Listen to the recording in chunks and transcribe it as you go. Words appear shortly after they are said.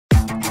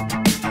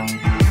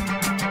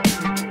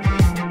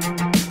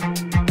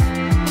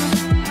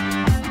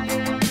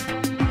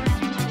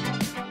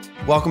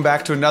Welcome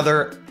back to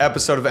another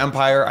episode of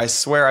Empire. I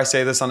swear I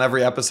say this on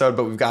every episode,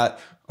 but we've got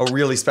a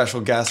really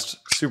special guest.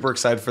 Super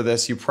excited for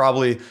this. You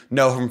probably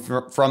know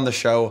him from the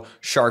show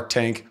Shark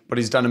Tank, but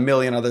he's done a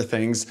million other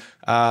things.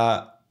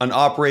 An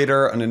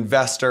operator, an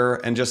investor,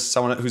 and just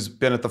someone who's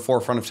been at the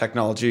forefront of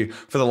technology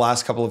for the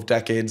last couple of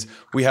decades.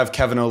 We have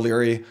Kevin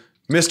O'Leary.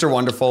 Mr.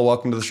 Wonderful,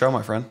 welcome to the show,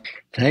 my friend.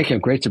 Thank you.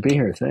 Great to be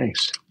here.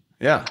 Thanks.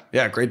 Yeah,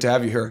 great to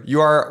have you here.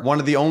 You are one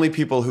of the only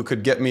people who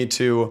could get me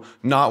to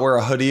not wear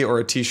a hoodie or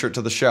a t-shirt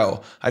to the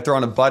show. I throw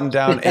on a button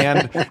down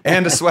and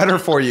a sweater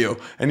for you,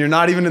 and you're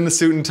not even in the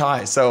suit and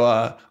tie. So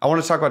I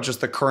want to talk about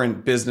just the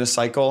current business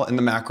cycle and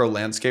the macro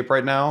landscape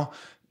right now.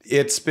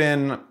 It's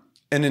been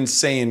an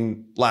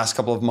insane last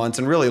couple of months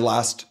and really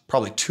last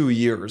probably 2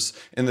 years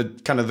in the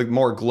kind of the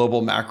more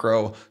global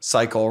macro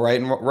cycle, right?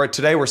 And right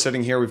today we're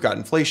sitting here, we've got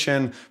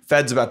inflation,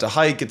 Fed's about to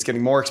hike, it's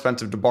getting more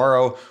expensive to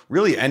borrow.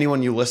 Really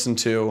anyone you listen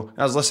to,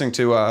 I was listening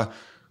to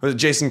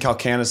Jason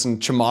Calacanis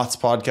and Chamath's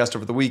podcast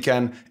over the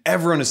weekend,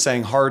 everyone is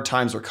saying hard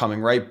times are coming,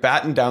 right?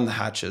 Batten down the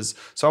hatches.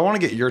 So I want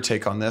to get your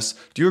take on this.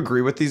 Do you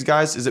agree with these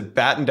guys? Is it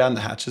batten down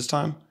the hatches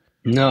time?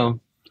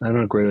 No, I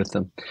don't agree with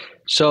them.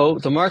 So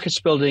the market's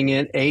building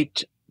in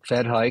 8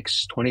 Fed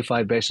hikes,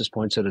 25 basis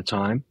points at a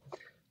time.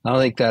 I don't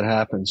think that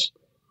happens.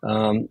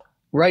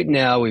 Right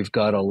now, we've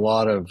got a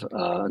lot of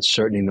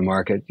uncertainty in the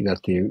market. You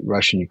got the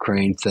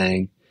Russian-Ukraine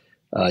thing.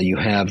 You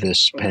have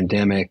this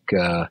pandemic,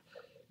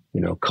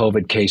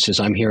 COVID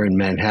cases. I'm here in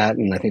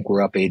Manhattan. I think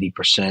we're up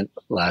 80%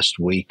 last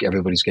week.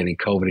 Everybody's getting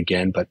COVID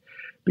again. But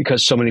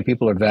because so many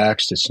people are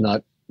vaxxed, it's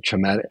not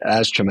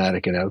as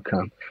traumatic an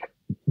outcome.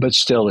 But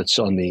still, it's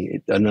on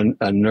the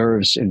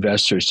unnerves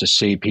investors to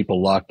see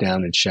people locked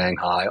down in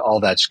Shanghai. All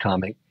that's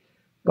coming.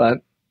 But,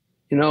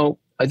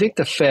 I think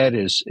the Fed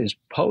is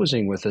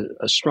posing with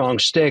a strong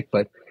stick.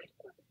 But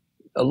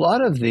a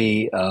lot of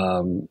the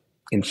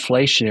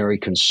inflationary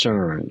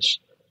concerns,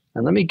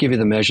 and let me give you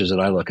the measures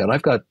that I look at.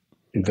 I've got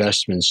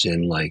investments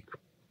in like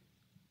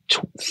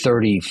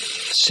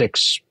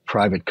 36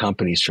 private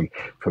companies from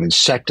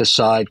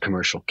insecticide,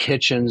 commercial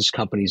kitchens,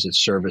 companies that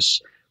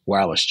service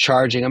wireless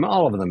charging. I'm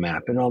all over the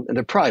map, and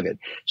they're private.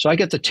 So I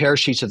get the tear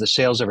sheets of the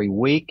sales every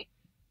week.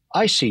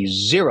 I see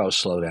zero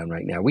slowdown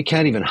right now. We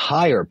can't even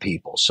hire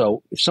people.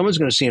 So if someone's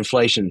going to see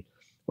inflation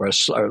or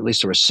at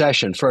least a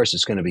recession first,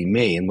 it's going to be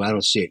me, and I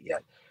don't see it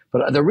yet.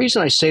 But the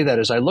reason I say that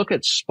is I look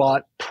at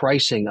spot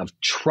pricing of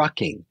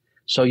trucking.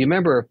 So you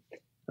remember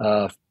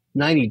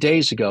 90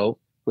 days ago,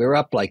 we were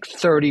up like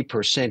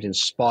 30% in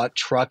spot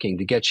trucking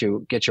to get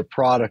your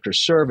product or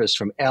service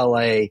from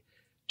LA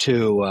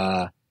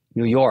to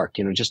New York,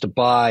 just to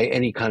buy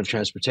any kind of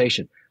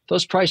transportation.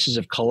 Those prices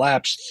have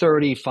collapsed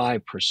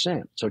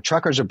 35%. So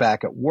truckers are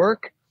back at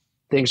work.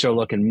 Things are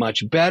looking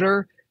much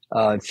better.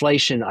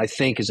 Inflation, I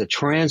think, is a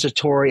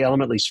transitory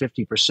element, at least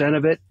 50%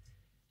 of it.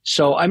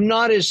 So I'm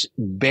not as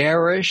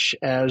bearish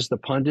as the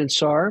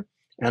pundits are,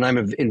 and I'm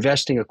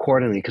investing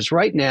accordingly. Because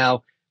right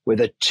now,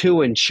 with a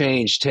 2 and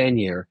change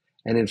 10-year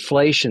and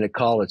inflation,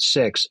 call it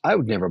 6, I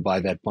would never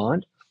buy that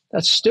bond.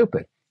 That's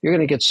stupid. You're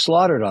going to get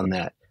slaughtered on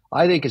that.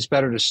 I think it's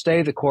better to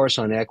stay the course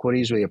on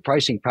equities. We have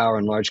pricing power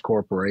in large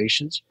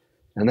corporations,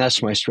 and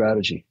that's my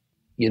strategy.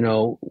 In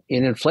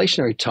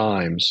inflationary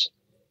times,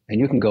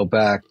 and you can go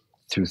back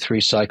through 3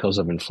 cycles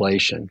of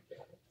inflation,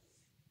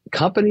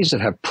 companies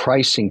that have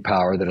pricing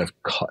power, that have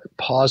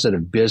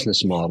positive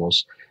business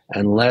models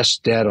and less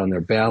debt on their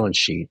balance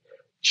sheet,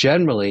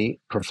 generally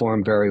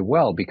perform very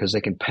well because they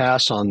can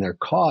pass on their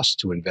costs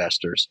to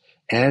investors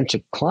and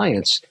to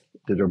clients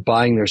that are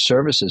buying their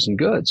services and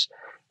goods.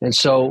 And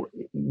so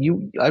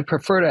I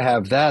prefer to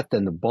have that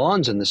than the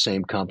bonds in the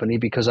same company,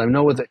 because I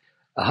know with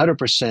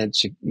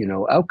 100%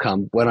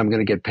 outcome what I'm going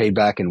to get paid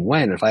back and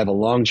when. If I have a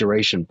long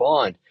duration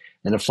bond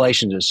and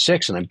inflation is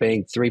 6 and I'm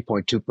paying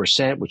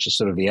 3.2%, which is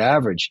sort of the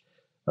average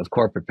of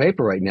corporate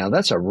paper right now,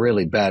 that's a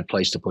really bad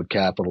place to put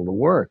capital to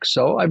work.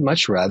 So I'd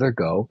much rather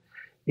go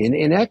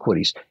in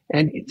equities.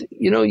 And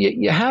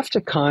you have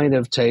to kind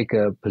of take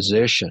a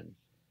position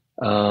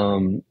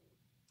in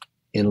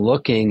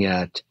looking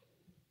at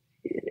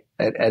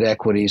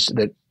equities,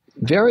 that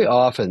very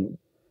often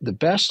the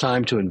best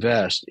time to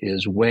invest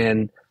is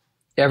when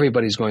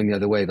everybody's going the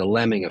other way, the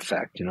lemming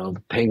effect,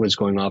 the penguins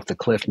going off the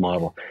cliff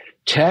model.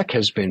 Tech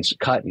has been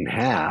cut in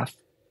half,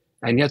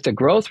 and yet the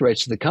growth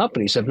rates of the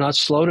companies have not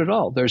slowed at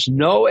all. There's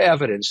no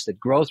evidence that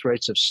growth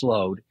rates have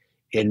slowed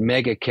in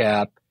mega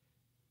cap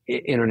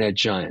internet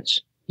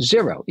giants.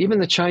 Zero, even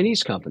the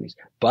Chinese companies.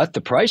 But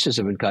the prices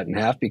have been cut in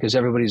half because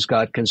everybody's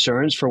got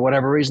concerns for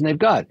whatever reason they've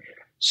got.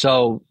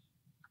 So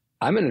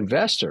I'm an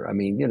investor. I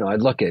mean, I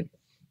look at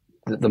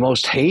the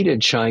most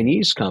hated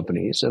Chinese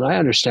companies, and I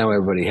understand why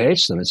everybody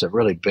hates them. It's a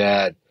really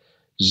bad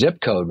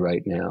zip code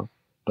right now.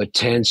 But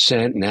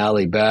Tencent and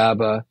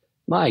Alibaba,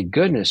 my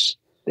goodness.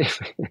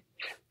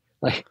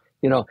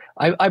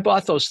 I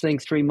bought those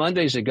things 3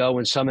 Mondays ago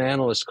when some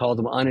analysts called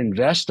them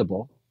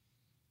uninvestable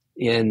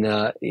in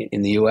the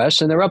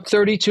U.S., and they're up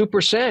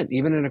 32%,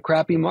 even in a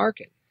crappy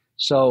market.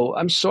 So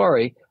I'm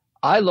sorry.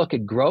 I look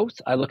at growth.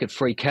 I look at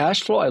free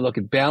cash flow. I look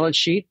at balance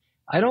sheet.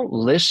 I don't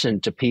listen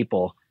to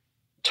people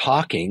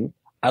talking.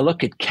 I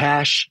look at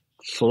cash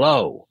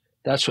flow.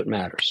 That's what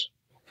matters.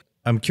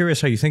 I'm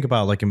curious how you think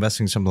about like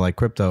investing in something like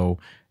crypto,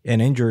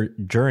 and in your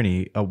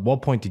journey, at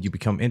what point did you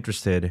become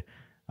interested?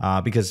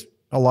 Because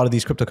a lot of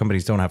these crypto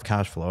companies don't have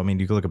cash flow. I mean,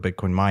 you can look at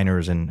Bitcoin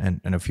miners and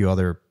a few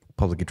other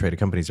publicly traded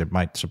companies that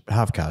might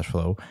have cash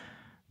flow.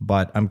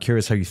 But I'm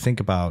curious how you think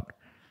about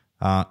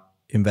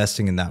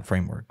investing in that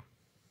framework.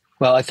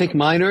 Well, I think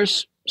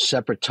miners,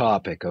 separate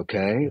topic,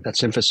 okay?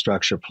 That's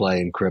infrastructure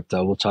play in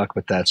crypto. We'll talk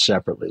about that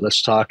separately.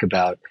 Let's talk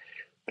about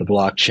the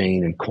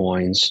blockchain and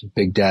coins,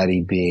 Big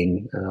Daddy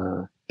being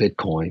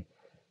Bitcoin.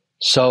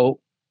 So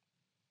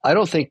I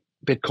don't think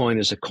Bitcoin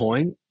is a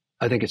coin.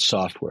 I think it's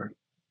software.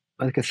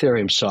 I think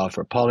Ethereum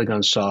software,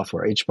 Polygon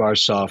software, HBAR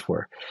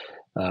software,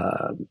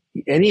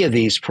 any of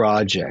these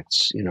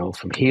projects,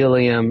 from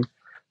Helium,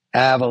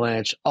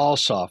 Avalanche, all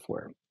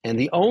software. And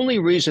the only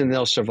reason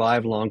they'll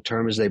survive long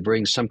term is they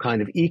bring some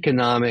kind of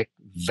economic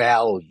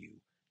value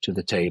to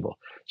the table.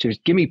 So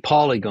give me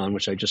Polygon,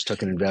 which I just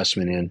took an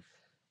investment in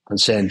on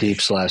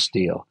Sandeep's last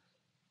deal.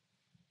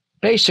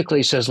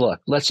 Basically says,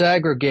 look, let's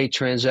aggregate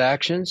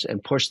transactions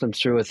and push them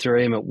through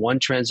Ethereum at one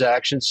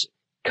transactions,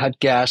 cut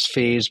gas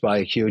fees by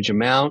a huge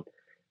amount,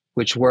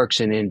 which works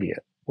in India.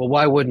 Well,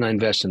 why wouldn't I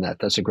invest in that?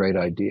 That's a great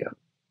idea.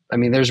 I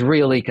mean, there's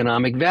real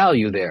economic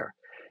value there.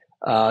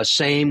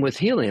 Same with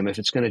Helium, if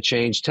it's going to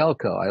change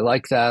telco. I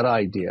like that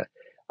idea.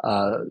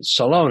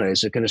 Solana,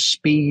 is it going to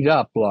speed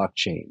up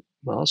blockchain?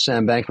 Well,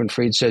 Sam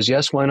Bankman-Fried says,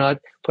 yes, why not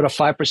put a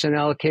 5%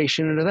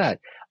 allocation into that?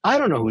 I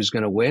don't know who's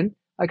going to win.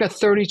 I got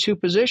 32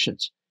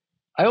 positions.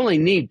 I only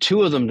need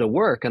 2 of them to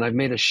work, and I've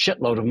made a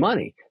shitload of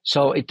money.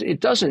 So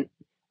it doesn't,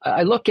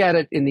 I look at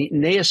it in the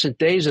nascent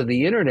days of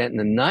the internet in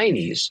the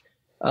 90s.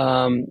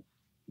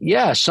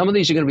 Yeah, some of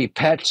these are going to be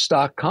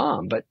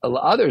pets.com, but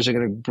others are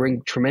going to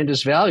bring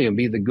tremendous value and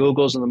be the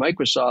Googles and the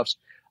Microsofts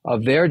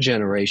of their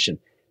generation.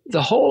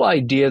 The whole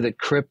idea that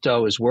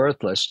crypto is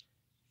worthless,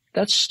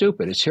 that's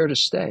stupid. It's here to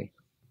stay.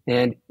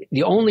 And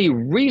the only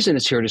reason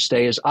it's here to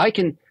stay is I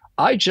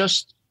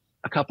just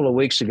a couple of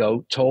weeks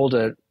ago told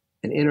an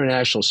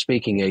international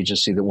speaking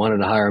agency that wanted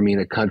to hire me in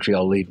a country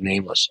I'll leave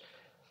nameless.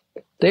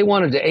 They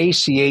wanted to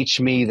ACH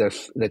me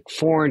the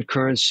foreign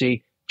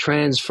currency,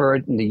 transfer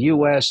it into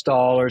US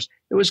dollars.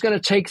 It was going to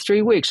take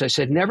 3 weeks. I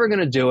said, never going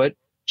to do it.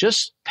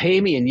 Just pay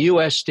me in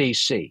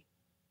USDC.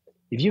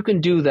 If you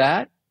can do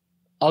that,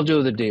 I'll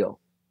do the deal.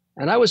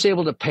 And I was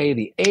able to pay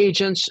the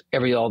agents,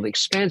 all the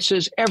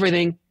expenses,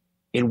 everything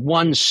in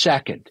 1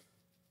 second.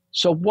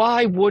 So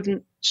why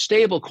wouldn't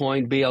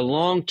stablecoin be a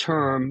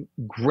long-term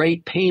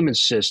great payment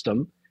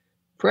system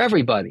for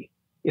everybody?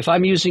 If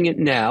I'm using it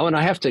now and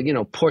I have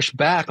to, push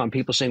back on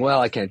people saying,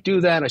 well, I can't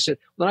do that. I said,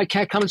 well, then I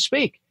can't come and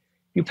speak.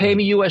 You pay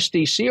me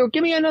USDC or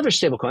give me another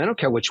stablecoin. I don't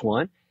care which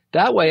one.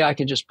 That way I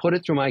can just put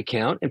it through my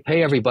account and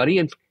pay everybody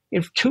in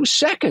 2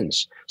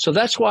 seconds. So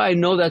that's why I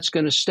know that's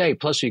going to stay.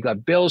 Plus, you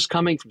got bills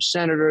coming from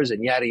senators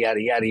and yada,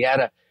 yada, yada,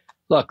 yada.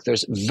 Look,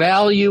 there's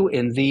value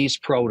in these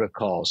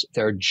protocols.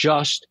 They're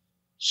just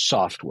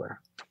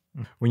software.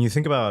 When you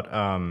think about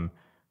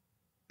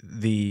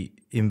the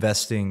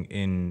investing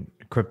in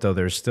crypto,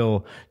 there's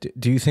still,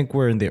 do you think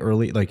we're in the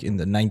early, like in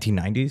the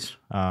 1990s,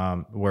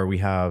 where we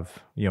have,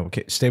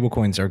 stable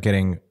coins are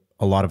getting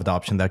a lot of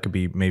adoption? That could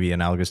be maybe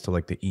analogous to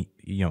like the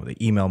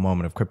email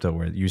moment of crypto,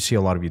 where you see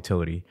a lot of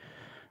utility.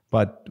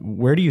 But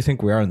where do you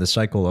think we are in the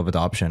cycle of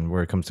adoption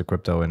where it comes to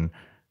crypto? And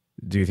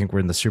do you think we're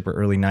in the super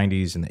early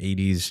 90s and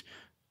the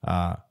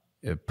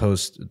 80s,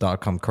 post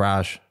 .com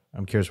crash?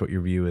 I'm curious what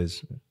your view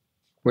is.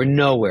 We're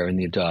nowhere in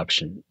the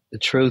adoption. The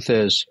truth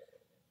is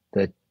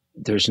that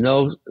there's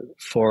no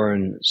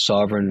foreign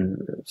sovereign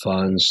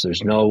funds.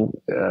 There's no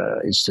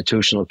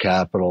institutional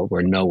capital.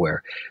 We're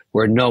nowhere.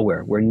 We're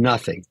nowhere. We're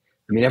nothing.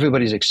 I mean,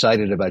 everybody's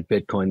excited about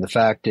Bitcoin. The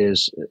fact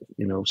is,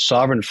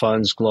 sovereign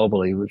funds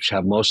globally, which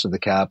have most of the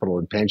capital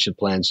and pension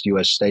plans,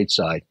 U.S.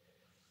 stateside,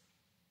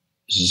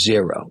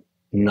 zero,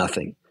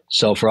 nothing.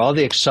 So for all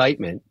the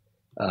excitement,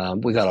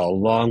 we got a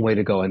long way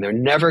to go, and they're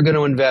never going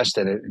to invest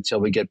in it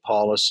until we get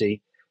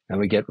policy and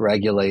we get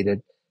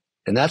regulated.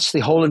 And that's the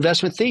whole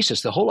investment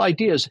thesis. The whole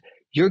idea is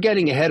you're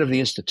getting ahead of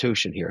the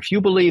institution here. If you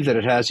believe that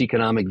it has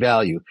economic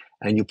value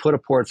and you put a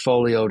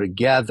portfolio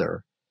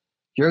together,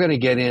 you're going to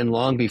get in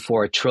long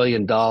before $1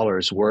 trillion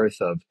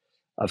worth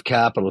of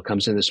capital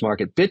comes in this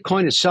market.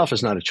 Bitcoin itself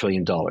is not $1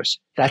 trillion.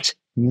 That's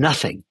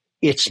nothing.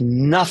 It's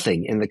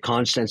nothing in the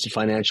constants of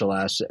financial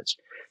assets.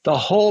 The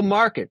whole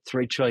market,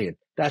 $3 trillion.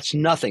 That's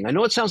nothing. I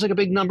know it sounds like a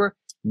big number.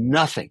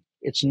 Nothing.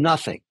 It's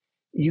nothing.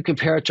 You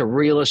compare it to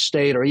real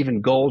estate or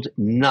even gold,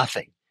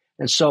 nothing.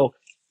 And so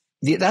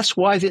that's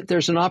why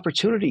there's an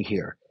opportunity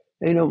here.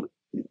 You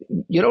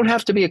don't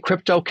have to be a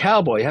crypto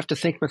cowboy. You have to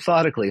think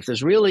methodically. If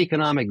there's real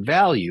economic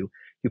value,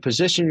 you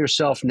position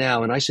yourself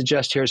now, and I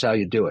suggest here's how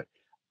you do it.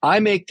 I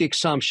make the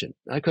assumption,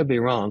 I could be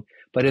wrong,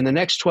 but in the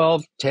next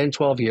 12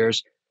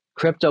 years,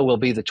 crypto will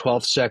be the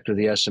 12th sector of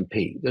the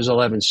S&P. There's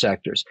 11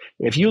 sectors.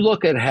 If you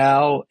look at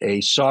how a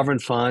sovereign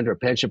fund or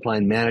pension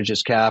plan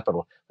manages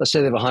capital, let's say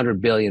they have $100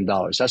 billion.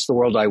 That's the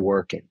world I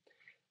work in.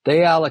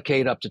 They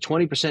allocate up to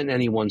 20% in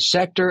any one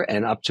sector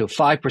and up to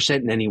 5%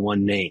 in any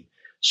one name.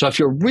 So if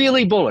you're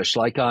really bullish,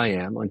 like I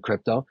am on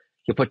crypto,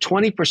 you put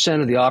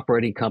 20% of the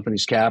operating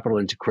company's capital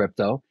into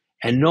crypto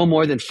and no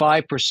more than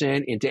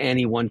 5% into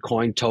any one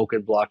coin,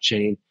 token,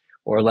 blockchain,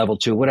 or level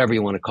 2, whatever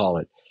you want to call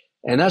it.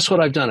 And that's what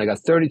I've done. I got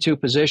 32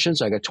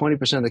 positions. I got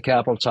 20% of the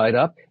capital tied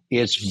up.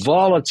 It's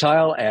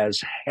volatile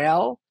as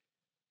hell,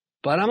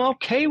 but I'm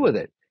okay with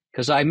it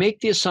because I make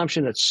the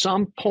assumption at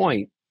some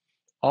point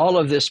all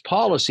of this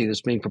policy that's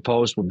being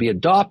proposed will be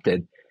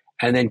adopted,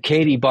 and then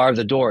Katie bar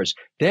the doors.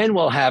 Then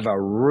we'll have a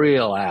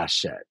real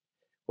asset.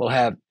 We'll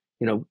have,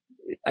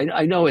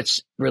 I know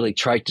it's really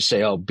trite to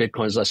say, oh,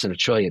 Bitcoin's less than $1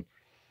 trillion.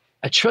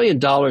 $1 trillion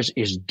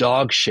is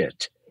dog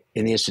shit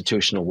in the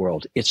institutional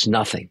world. It's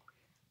nothing.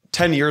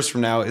 10 years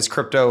from now, is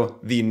crypto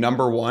the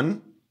number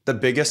one, the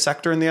biggest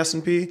sector in the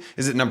S&P?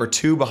 Is it number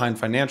 2 behind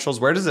financials?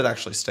 Where does it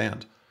actually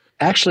stand?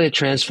 Actually, it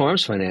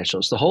transforms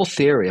financials. The whole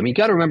theory. I mean, you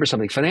got to remember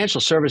something.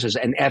 Financial services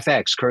and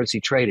FX, currency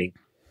trading,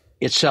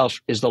 itself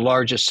is the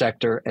largest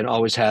sector and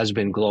always has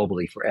been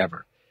globally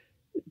forever.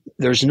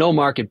 There's no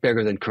market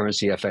bigger than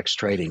currency FX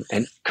trading.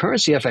 And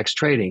currency FX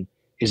trading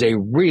is a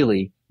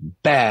really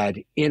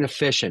bad,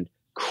 inefficient,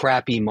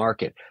 crappy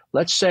market.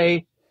 Let's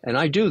say, and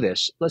I do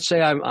this, let's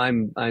say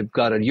I've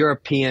got a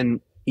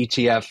European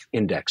ETF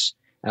index.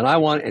 And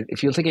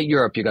if you think at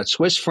Europe, you got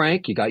Swiss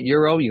franc, you got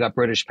euro, you got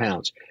British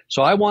pounds.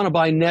 So I want to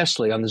buy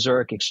Nestle on the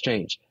Zurich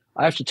exchange.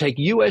 I have to take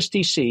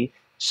USDC,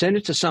 send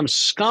it to some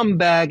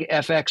scumbag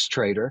FX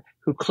trader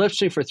who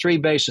clips me for 3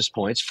 basis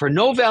points for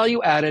no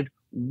value added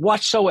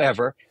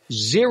whatsoever,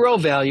 0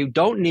 value,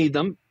 don't need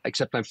them,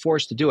 except I'm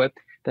forced to do it.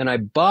 Then I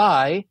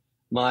buy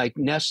my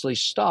Nestle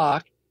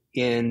stock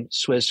in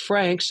Swiss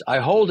francs. I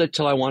hold it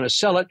till I want to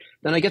sell it.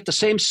 Then I get the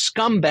same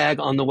scumbag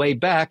on the way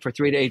back for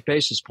 3 to 8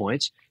 basis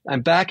points.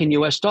 I'm back in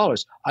US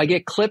dollars. I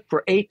get clipped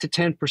for 8 to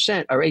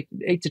 10% or 8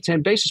 to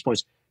 10 basis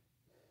points.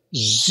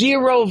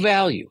 0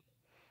 value.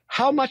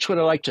 How much would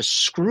I like to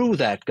screw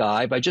that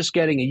guy by just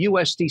getting a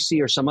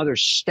USDC or some other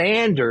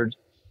standard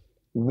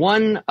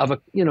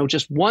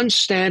just one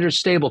standard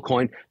stable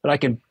coin that I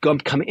can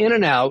come in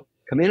and out,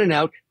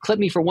 clip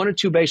me for 1 or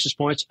 2 basis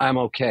points. I'm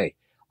okay.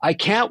 I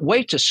can't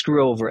wait to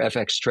screw over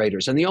FX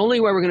traders. And the only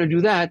way we're going to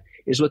do that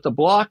is with the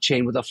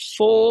blockchain, with a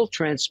full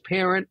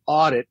transparent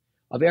audit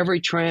of every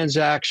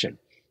transaction.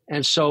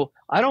 And so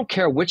I don't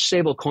care which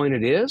stable coin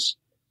it is.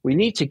 We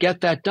need to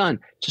get that done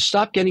to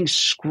stop getting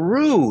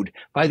screwed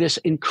by this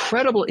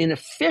incredible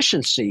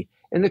inefficiency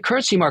in the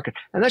currency market.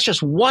 And that's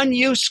just one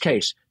use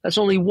case. That's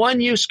only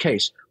one use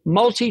case.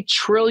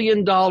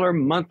 Multi-trillion-dollar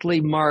monthly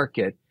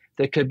market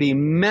that could be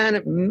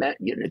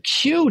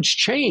huge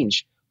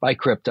change by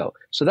crypto.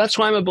 So that's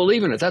why I'm a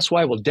believer in it. That's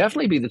why it will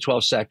definitely be the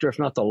 12th sector, if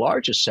not the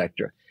largest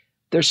sector.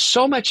 There's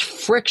so much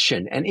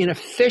friction and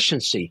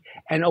inefficiency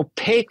and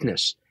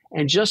opaqueness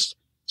and just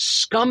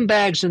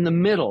scumbags in the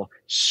middle,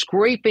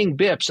 scraping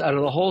bips out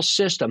of the whole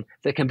system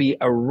that can be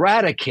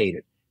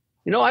eradicated.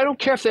 I don't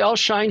care if they all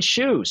shine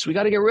shoes. We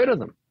got to get rid of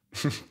them.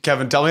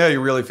 Kevin, tell me how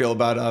you really feel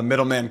about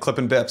middleman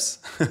clipping bips.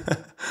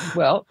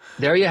 Well,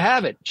 there you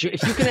have it.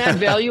 If you can add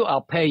value,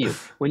 I'll pay you.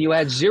 When you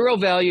add 0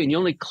 value and you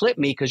only clip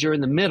me because you're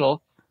in the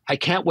middle, I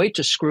can't wait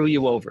to screw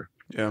you over.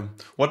 Yeah.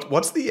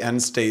 What's the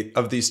end state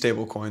of these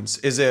stable coins?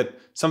 Is it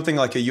something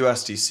like a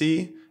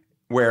USDC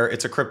where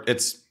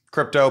it's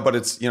crypto, but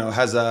it's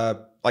has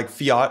a like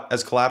fiat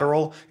as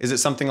collateral? Is it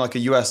something like a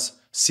US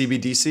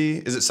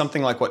CBDC? Is it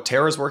something like what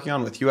Terra is working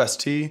on with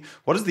UST?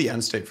 What is the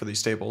end state for these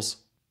stables?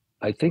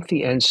 I think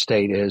the end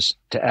state is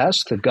to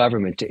ask the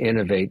government to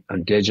innovate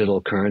on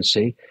digital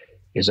currency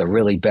is a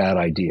really bad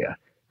idea.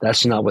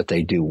 That's not what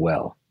they do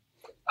well.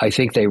 I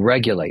think they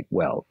regulate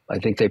well. I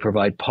think they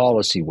provide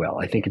policy well.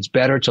 I think it's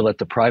better to let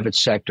the private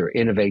sector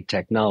innovate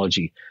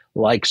technology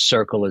like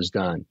Circle has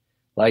done,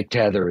 like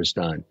Tether has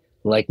done,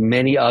 like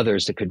many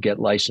others that could get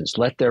licensed.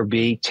 Let there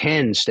be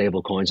 10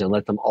 stablecoins and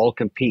let them all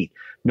compete.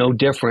 No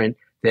different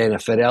than a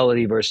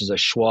Fidelity versus a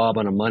Schwab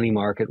on a money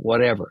market,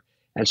 whatever.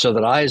 And so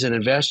that I, as an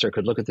investor,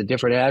 could look at the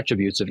different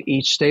attributes of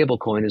each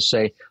stablecoin and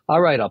say,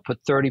 all right, I'll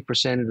put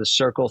 30% into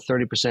Circle,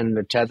 30%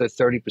 into Tether,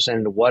 30%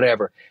 into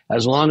whatever,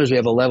 as long as we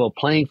have a level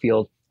playing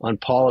field on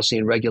policy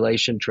and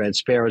regulation,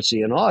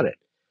 transparency, and audit.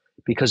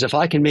 Because if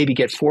I can maybe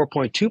get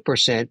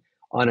 4.2%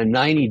 on a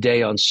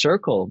 90-day on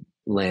Circle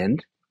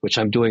lend, which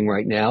I'm doing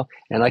right now,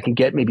 and I can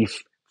get maybe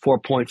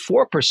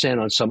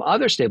 4.4% on some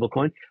other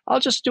stablecoin, I'll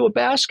just do a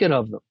basket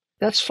of them.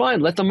 That's fine.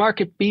 Let the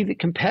market be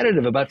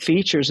competitive about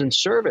features and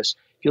service.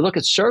 If you look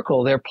at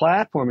Circle, their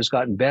platform has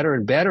gotten better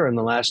and better in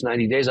the last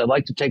 90 days. I'd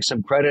like to take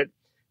some credit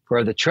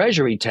for the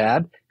Treasury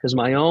tab because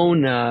my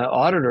own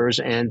auditors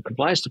and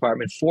compliance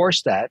department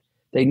forced that.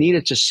 They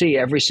needed to see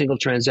every single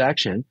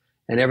transaction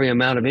and every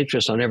amount of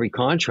interest on every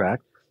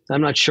contract. I'm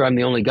not sure I'm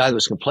the only guy that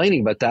was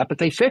complaining about that, but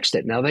they fixed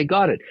it. Now they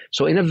got it.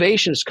 So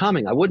innovation is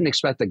coming. I wouldn't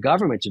expect the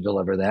government to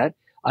deliver that.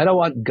 I don't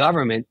want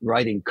government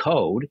writing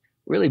code.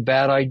 really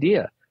bad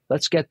idea.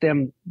 Let's get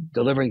them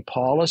delivering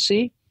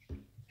policy,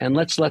 and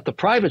let's let the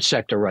private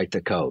sector write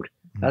the code.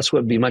 That's what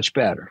would be much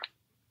better.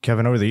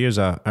 Kevin, over the years,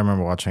 I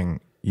remember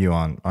watching you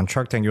on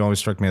Shark Tank. You always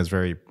struck me as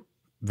very,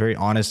 very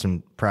honest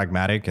and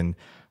pragmatic, and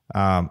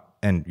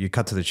you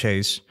cut to the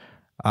chase.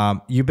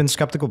 You've been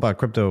skeptical about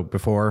crypto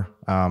before.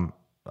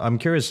 I'm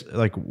curious,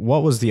 like,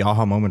 what was the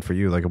aha moment for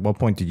you? Like, at what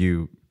point did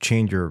you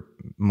change your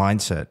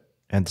mindset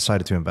and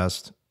decided to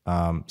invest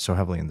so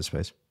heavily in the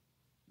space?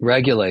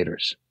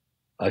 Regulators.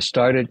 I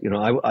started in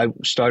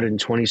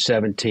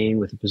 2017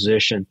 with a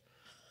position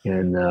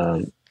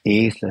in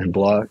ETH and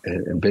block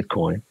and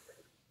Bitcoin,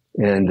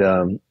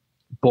 and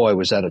boy,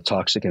 was that a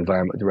toxic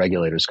environment with the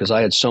regulators, because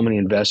I had so many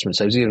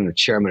investments. I was even the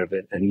chairman of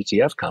an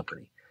ETF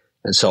company,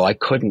 and so I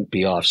couldn't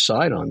be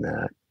offside on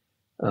that.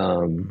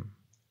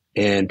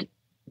 And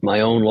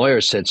my own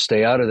lawyer said,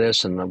 "Stay out of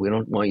this, and we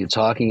don't want you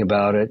talking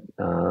about it."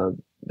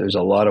 There's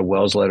a lot of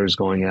Wells letters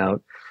going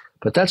out,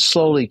 but that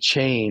slowly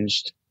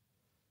changed.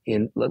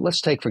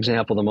 Let's take, for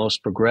example, the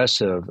most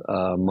progressive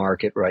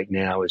market right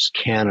now is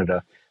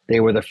Canada. They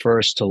were the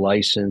first to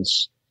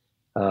license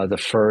the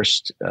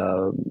first,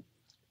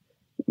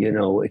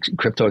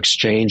 crypto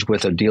exchange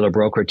with a dealer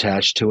broker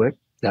attached to it.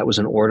 That was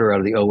an order out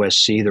of the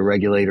OSC, the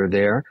regulator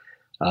there.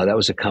 That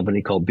was a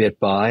company called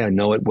BitBuy. I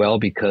know it well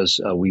because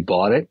we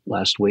bought it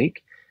last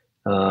week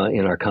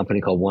in our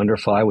company called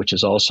WonderFi, which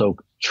is also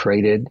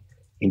traded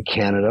in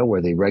Canada,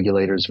 where the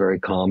regulator is very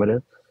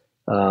accommodative.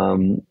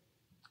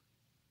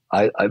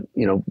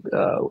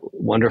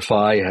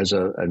 WonderFi has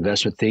an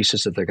investment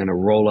thesis that they're going to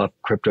roll up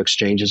crypto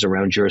exchanges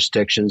around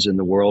jurisdictions in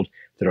the world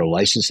that are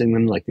licensing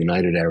them, like the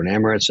United Arab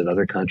Emirates and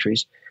other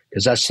countries,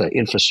 because that's the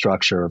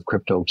infrastructure of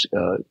crypto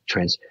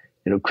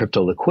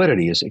crypto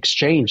liquidity is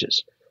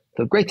exchanges.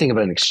 The great thing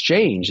about an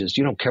exchange is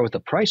you don't care what the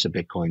price of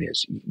Bitcoin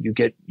is. You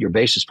get your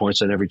basis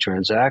points on every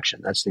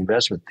transaction. That's the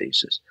investment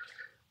thesis.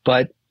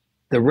 But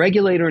the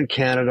regulator in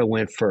Canada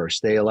went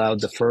first. They allowed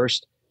the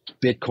first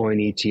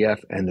Bitcoin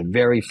ETF and the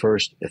very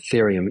first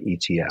Ethereum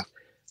ETF.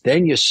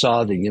 Then you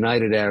saw the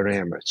United Arab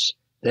Emirates.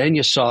 Then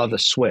you saw the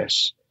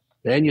Swiss.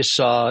 Then you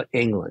saw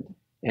England.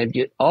 And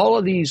all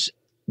of these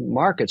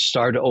markets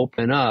started to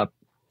open up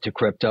to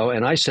crypto.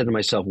 And I said to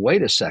myself,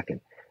 wait a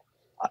second.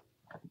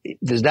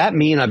 Does that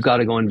mean I've got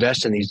to go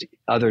invest in these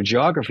other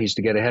geographies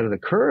to get ahead of the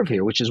curve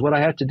here, which is what I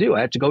had to do.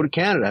 I had to go to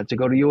Canada, I had to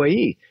go to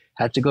UAE,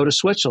 had to go to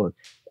Switzerland.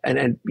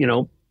 And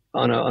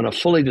on a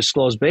fully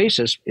disclosed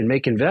basis and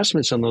make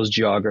investments on those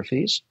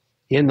geographies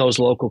in those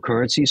local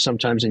currencies,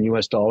 sometimes in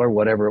US dollar,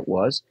 whatever it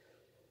was.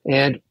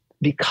 And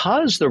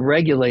because the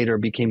regulator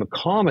became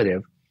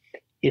accommodative,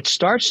 it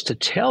starts to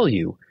tell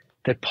you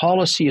that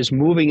policy is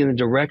moving in the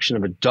direction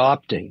of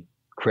adopting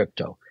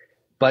crypto.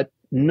 But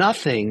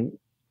nothing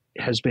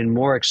has been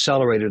more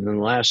accelerated in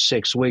the last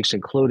 6 weeks,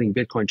 including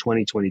Bitcoin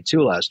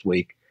 2022 last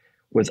week,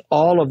 with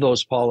all of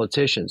those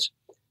politicians.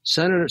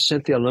 Senator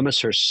Cynthia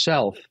Lummis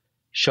herself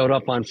showed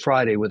up on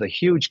Friday with a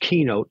huge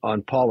keynote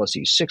on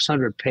policy,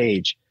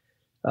 600-page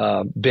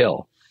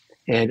bill.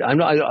 And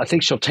I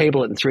think she'll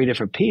table it in 3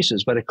 different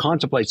pieces, but it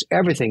contemplates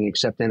everything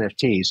except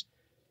NFTs.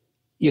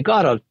 You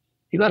gotta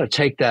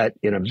take that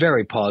in a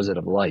very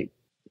positive light.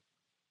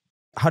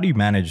 How do you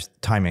manage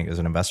timing as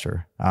an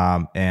investor?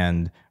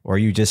 Or are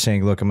you just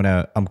saying, look,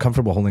 I'm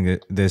comfortable holding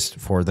this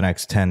for the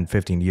next 10,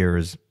 15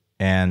 years,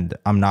 and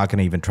I'm not going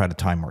to even try to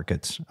time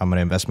markets. I'm going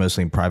to invest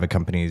mostly in private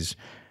companies.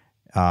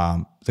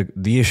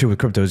 The issue with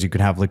crypto is you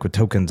can have liquid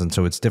tokens, and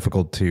so it's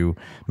difficult to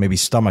maybe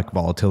stomach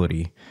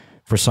volatility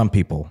for some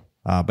people.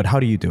 But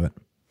how do you do it?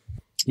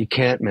 You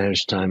can't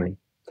manage timing.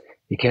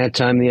 You can't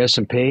time the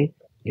S&P.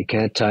 You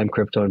can't time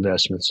crypto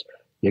investments.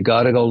 You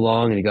got to go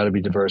long and you got to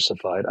be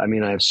diversified. I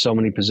mean, I have so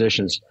many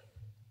positions.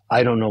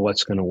 I don't know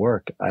what's going to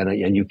work,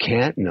 and you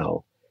can't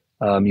know.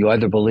 You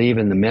either believe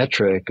in the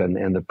metric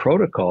and the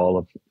protocol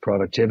of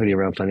productivity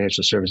around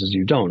financial services.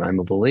 You don't. I'm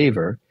a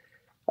believer.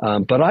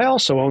 But I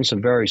also own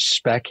some very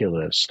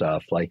speculative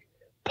stuff like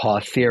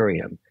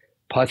Potherium.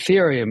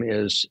 Potherium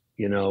is,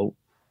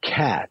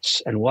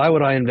 cats. And why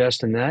would I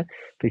invest in that?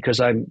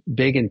 Because I'm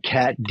big in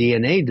cat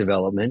DNA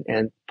development,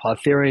 and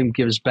Potherium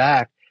gives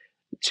back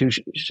to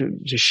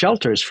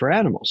shelters for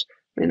animals.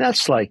 I mean,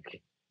 that's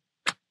like,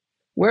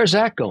 where's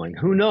that going?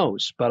 Who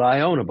knows? But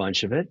I own a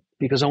bunch of it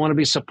because I want to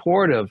be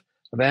supportive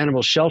of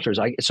animal shelters.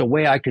 It's a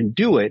way I can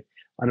do it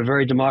on a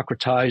very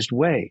democratized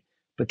way.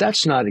 But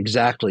that's not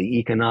exactly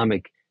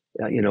economic,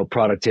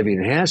 productivity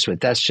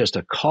enhancement. That's just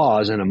a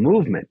cause and a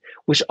movement,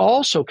 which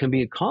also can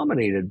be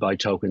accommodated by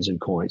tokens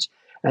and coins.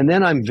 And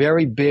then I'm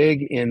very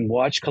big in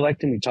watch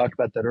collecting. We talked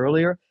about that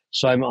earlier.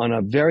 So I'm on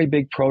a very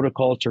big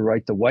protocol to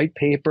write the white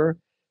paper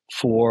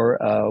for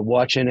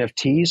watch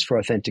NFTs for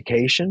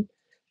authentication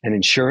and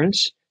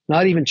insurance,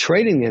 not even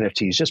trading the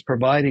NFTs, just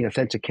providing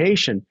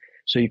authentication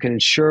so you can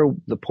insure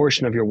the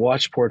portion of your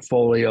watch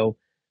portfolio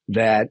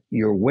that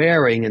you're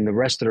wearing and the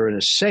rest that are in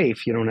a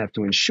safe, you don't have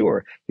to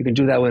insure. You can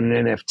do that with an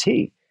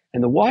NFT.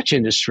 In the watch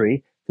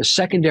industry, the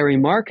secondary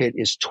market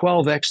is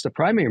 12x the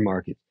primary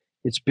market.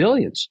 It's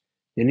billions.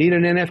 You need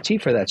an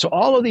NFT for that. So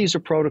all of these are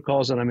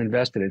protocols that I'm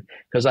invested in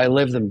because I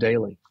live them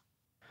daily.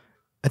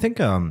 I think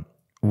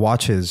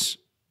watches.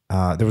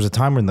 There was a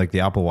time when like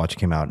the Apple Watch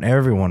came out, and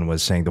everyone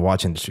was saying the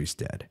watch industry's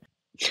dead.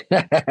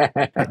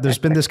 There's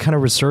been this kind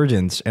of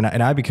resurgence, and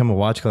I become a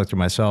watch collector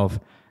myself,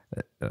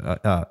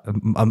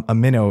 a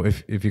minnow,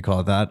 if you call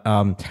it that.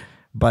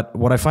 But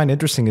what I find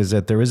interesting is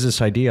that there is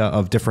this idea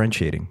of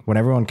differentiating. When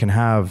everyone can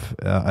have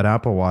an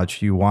Apple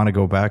Watch, you want to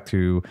go back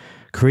to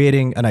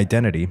creating an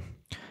identity.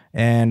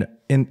 And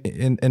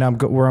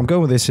where I'm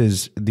going with this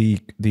is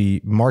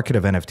the market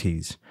of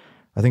NFTs.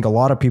 I think a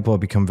lot of people have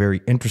become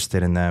very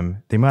interested in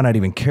them. They might not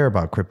even care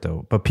about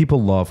crypto, but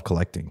people love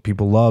collecting.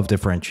 People love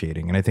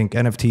differentiating. And I think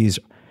NFTs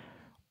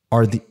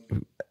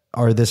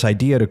are this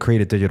idea to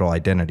create a digital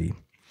identity.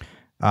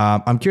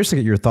 I'm curious to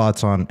get your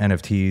thoughts on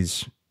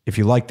NFTs, if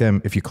you like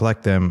them, if you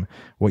collect them,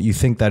 what you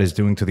think that is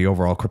doing to the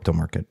overall crypto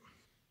market.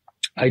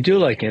 I do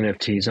like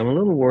NFTs. I'm a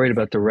little worried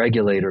about the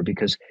regulator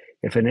because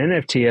if an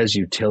NFT has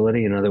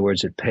utility, in other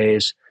words, it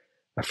pays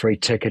a free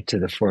ticket to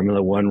the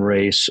Formula One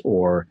race,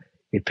 or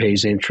it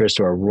pays interest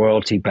or a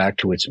royalty back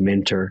to its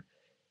minter,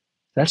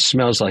 that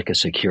smells like a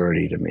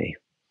security to me.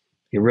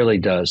 It really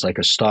does, like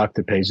a stock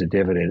that pays a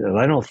dividend. And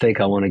I don't think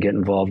I want to get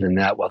involved in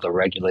that while the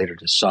regulator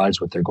decides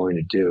what they're going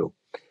to do.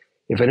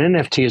 If an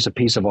NFT is a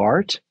piece of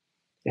art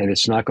and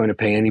it's not going to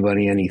pay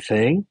anybody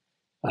anything,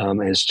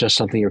 and it's just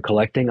something you're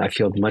collecting, I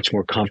feel much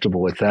more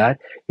comfortable with that.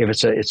 If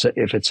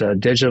it's a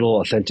digital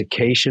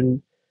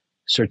authentication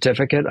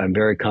certificate, I'm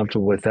very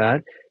comfortable with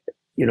that.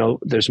 You know,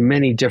 there's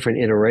many different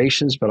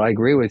iterations, but I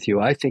agree with you.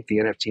 I think the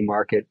NFT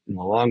market in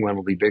the long run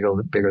will be bigger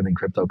than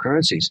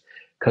cryptocurrencies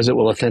because it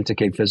will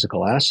authenticate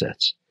physical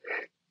assets,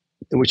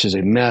 which is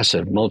a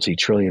massive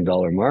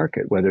multi-trillion-dollar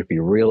market, whether it be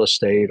real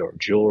estate or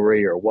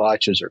jewelry or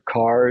watches or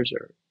cars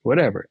or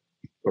whatever,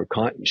 or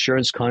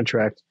insurance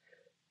contracts.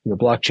 The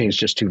blockchain is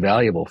just too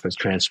valuable for its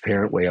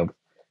transparent way of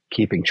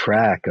keeping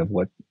track of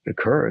what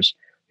occurs.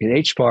 I mean,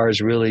 HBAR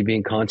is really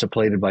being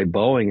contemplated by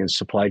Boeing and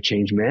supply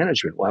chain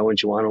management. Why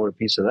wouldn't you want to own a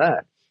piece of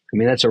that? I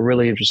mean, that's a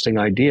really interesting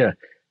idea,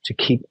 to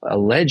keep a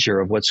ledger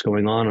of what's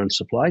going on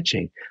supply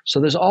chain.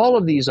 So there's all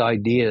of these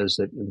ideas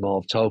that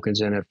involve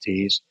tokens,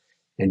 NFTs,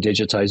 and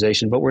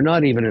digitization, but we're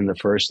not even in the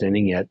first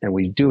inning yet, and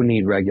we do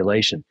need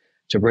regulation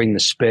to bring the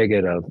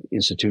spigot of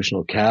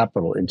institutional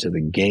capital into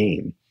the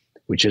game,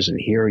 which isn't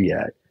here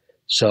yet.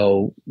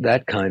 So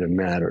that kind of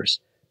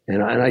matters.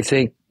 And I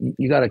think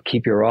you got to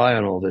keep your eye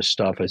on all this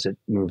stuff as it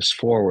moves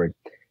forward,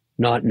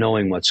 not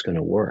knowing what's going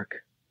to work.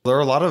 There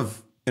are a lot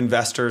of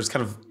investors,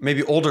 kind of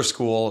maybe older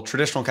school,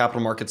 traditional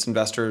capital markets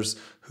investors,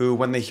 who,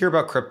 when they hear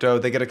about crypto,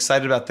 they get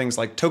excited about things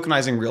like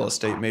tokenizing real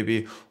estate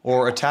maybe,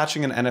 or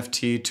attaching an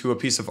NFT to a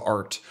piece of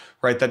art,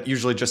 right, that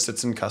usually just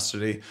sits in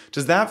custody.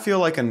 Does that feel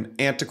like an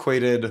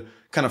antiquated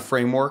kind of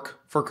framework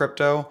for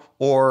crypto?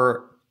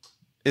 Or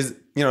is,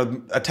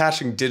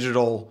 attaching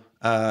digital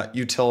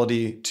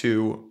utility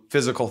to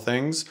physical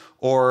things,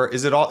 or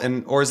is it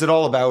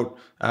all about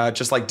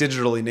just like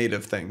digitally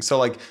native things? So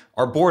like,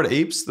 are Bored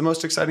Apes the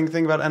most exciting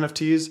thing about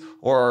NFTs,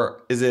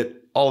 or is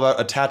it all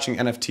about attaching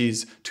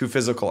NFTs to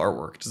physical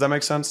artwork? Does that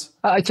make sense?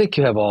 I think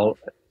you have all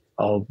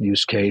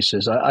use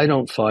cases. I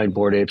don't find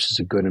Bored Apes as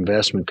a good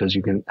investment because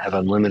you can have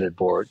unlimited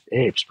Bored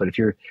Apes. But if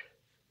you're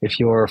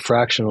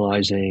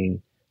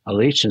fractionalizing a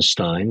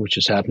Liechtenstein, which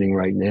is happening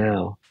right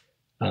now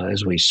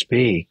as we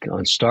speak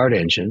on Start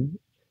Engine,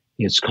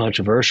 it's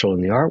controversial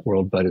in the art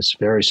world, but it's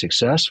very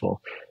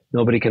successful.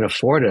 Nobody can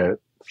afford a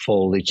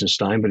full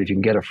Liechtenstein, but if you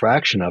can get a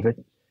fraction of it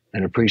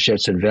and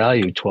appreciates in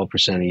value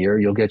 12% a year,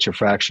 you'll get your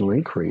fractional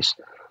increase.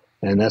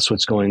 And that's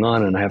what's going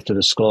on. And I have to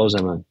disclose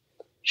I'm a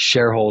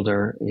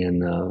shareholder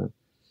in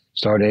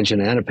Start Engine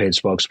and a paid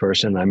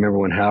spokesperson. I remember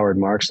when Howard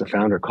Marks, the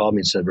founder, called me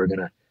and said, we're going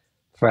to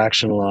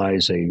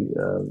fractionalize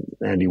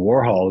Andy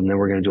Warhol, and then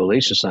we're going to do a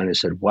Liechtenstein. I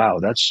said, wow,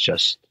 that's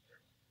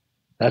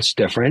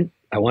different.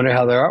 I wonder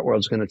how the art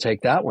world's going to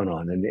take that one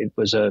on. And it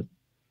was I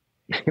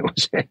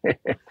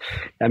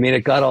mean,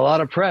 it got a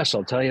lot of press,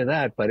 I'll tell you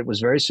that, but it was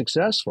very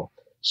successful.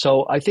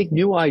 So I think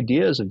new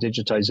ideas of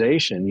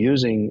digitization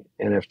using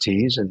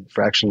NFTs and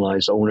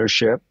fractionalized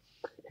ownership.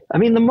 I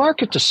mean, the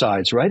market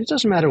decides, right? It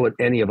doesn't matter what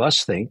any of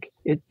us think.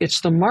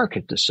 It's the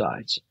market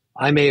decides.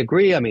 I may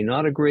agree, I may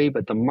not agree,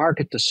 but the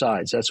market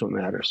decides. That's what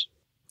matters.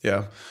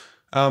 Yeah.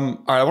 All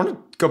right, I want to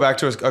go back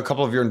to a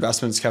couple of your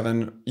investments,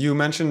 Kevin. You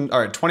mentioned,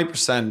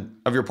 20%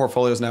 of your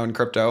portfolio is now in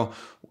crypto.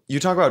 You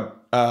talk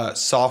about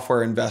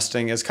software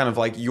investing as kind of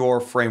like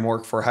your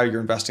framework for how you're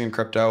investing in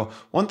crypto.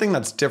 One thing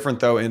that's different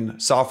though in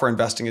software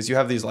investing is you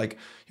have these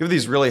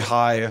really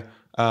high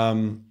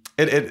high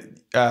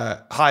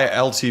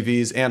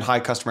LTVs and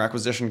high customer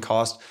acquisition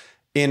cost.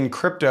 In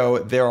crypto,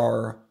 there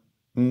are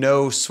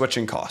no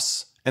switching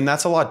costs, and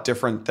that's a lot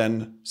different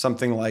than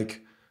something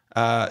like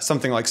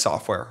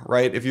software,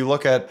 right? If you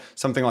look at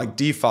something like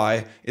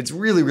DeFi, it's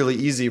really, really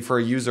easy for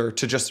a user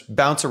to just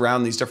bounce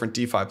around these different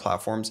DeFi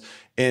platforms.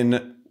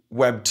 In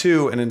Web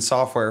 2 and in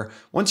software,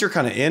 once you're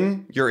kind of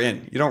in, you're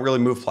in. You don't really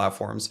move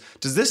platforms.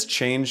 Does this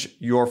change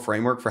your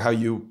framework for how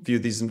you view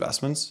these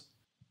investments?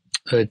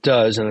 It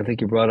does, and I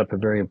think you brought up a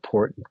very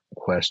important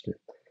question.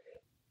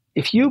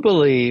 If you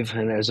believe,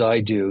 and as I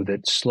do,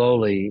 that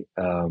slowly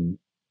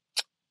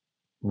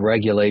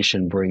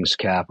regulation brings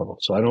capital.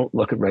 So I don't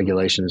look at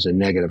regulation as a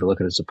negative. I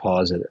look at it as a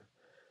positive.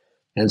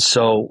 And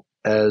so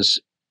as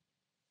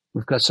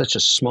we've got such a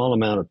small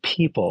amount of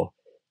people,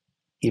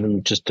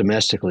 even just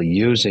domestically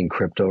using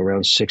crypto,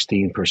 around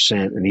 16%,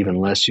 and even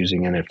less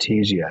using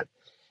NFTs yet,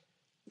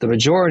 the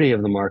majority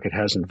of the market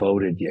hasn't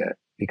voted yet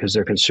because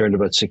they're concerned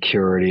about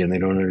security and they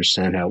don't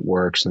understand how it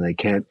works and they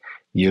can't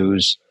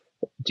use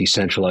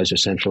decentralized or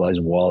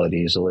centralized wallet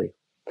easily.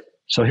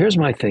 So here's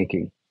my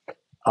thinking.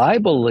 I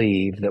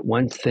believe that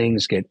when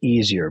things get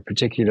easier,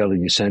 particularly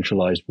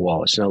decentralized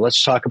wallets. Now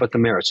let's talk about the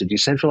merits. A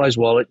decentralized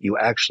wallet, you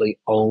actually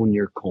own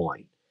your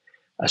coin.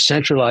 A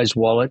centralized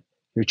wallet,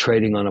 you're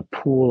trading on a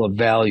pool of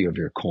value of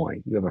your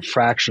coin. You have a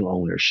fractional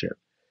ownership.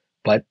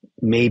 But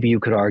maybe you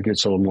could argue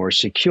it's a little more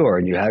secure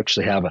and you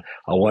actually have a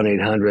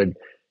 1-800,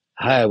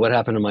 hi, what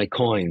happened to my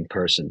coin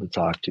person to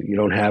talk to. You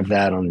don't have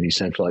that on a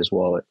decentralized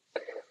wallet.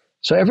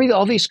 So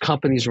all these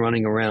companies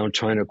running around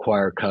trying to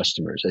acquire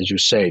customers, as you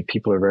say,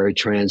 people are very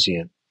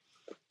transient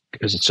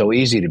because it's so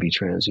easy to be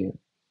transient.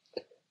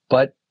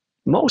 But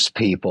most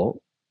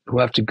people who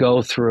have to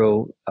go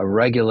through a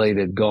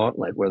regulated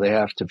gauntlet where they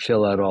have to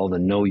fill out all the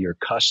know your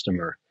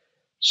customer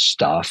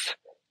stuff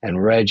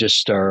and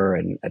register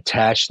and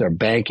attach their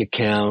bank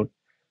account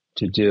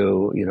to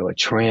do, a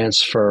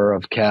transfer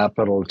of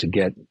capital to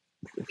get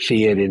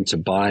fiat into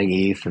buying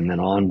ETH and then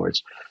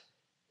onwards.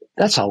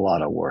 That's a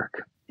lot of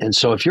work. And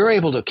so if you're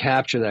able to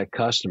capture that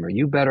customer,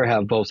 you better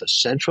have both a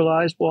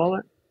centralized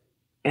wallet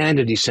and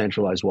a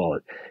decentralized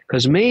wallet.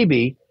 Because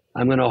maybe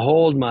I'm going to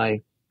hold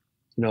my,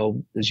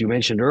 as you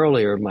mentioned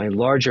earlier, my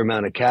larger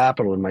amount of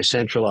capital in my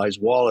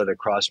centralized wallet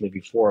across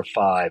maybe 4 or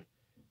 5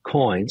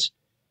 coins.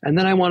 And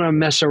then I want to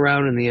mess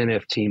around in the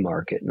NFT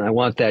market. And I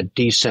want that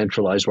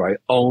decentralized where I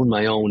own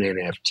my own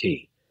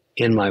NFT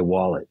in my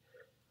wallet.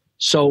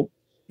 So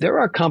there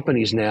are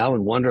companies now,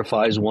 and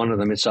WonderFi is one of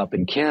them. It's up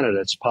in Canada.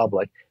 It's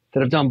public. That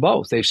have done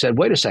both. They've said,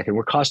 wait a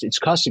second, it's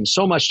costing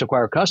so much to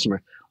acquire a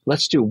customer.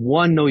 Let's do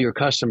one know your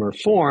customer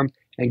form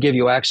and give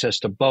you access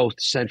to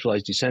both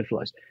centralized,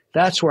 decentralized.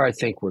 That's where I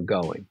think we're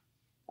going.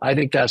 I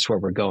think that's where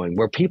we're going,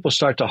 where people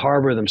start to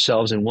harbor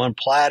themselves in one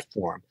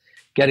platform,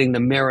 getting the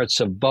merits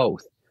of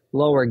both.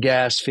 Lower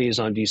gas fees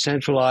on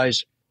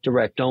decentralized,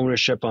 direct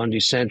ownership on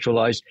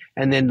decentralized,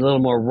 and then a little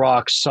more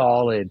rock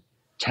solid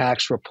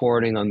tax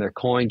reporting on their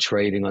coin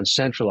trading on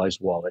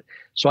centralized wallet.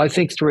 So I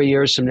think 3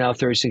 years from now,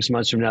 36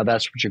 months from now,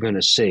 that's what you're going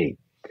to see.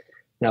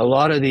 Now, a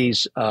lot of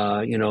these,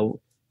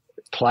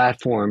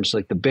 platforms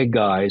like the big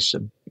guys,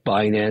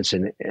 Binance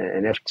and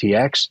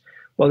FTX,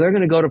 well, they're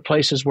going to go to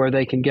places where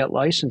they can get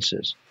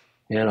licenses.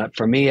 And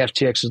for me,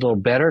 FTX is a little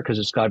better because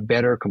it's got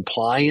better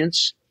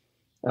compliance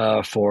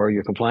for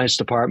your compliance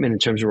department in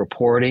terms of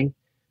reporting,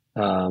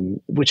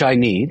 which I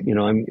need.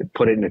 I'm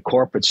put it in a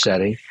corporate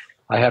setting.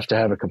 I have to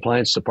have a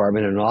compliance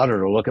department and an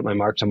auditor look at my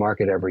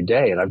mark-to-market every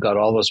day, and I've got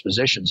all those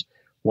positions.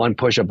 One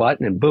push a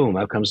button, and boom,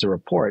 out comes the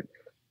report.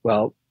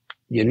 Well,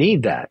 you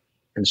need that,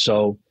 and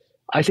so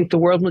I think the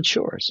world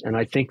matures, and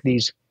I think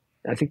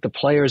the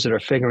players that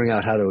are figuring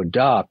out how to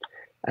adopt,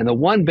 and the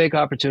one big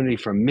opportunity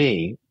for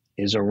me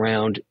is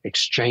around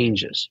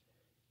exchanges.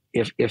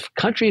 If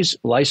countries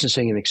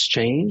licensing an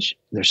exchange,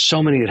 there's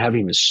so many that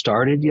haven't even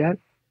started yet.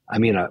 I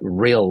mean, a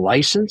real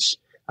license,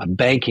 a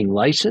banking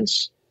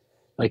license.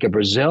 Like in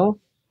Brazil,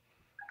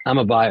 I'm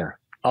a buyer.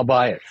 I'll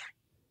buy it.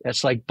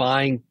 That's like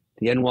buying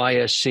the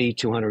NYSC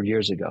 200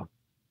 years ago.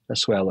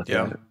 That's the way I look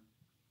at it.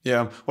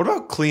 Yeah. What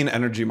about clean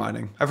energy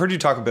mining? I've heard you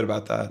talk a bit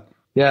about that.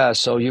 Yeah.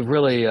 So you've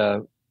really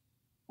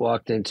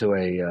walked into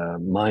a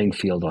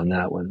minefield on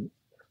that one.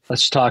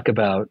 Let's talk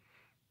about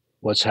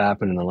what's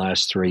happened in the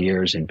last 3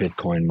 years in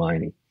Bitcoin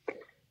mining.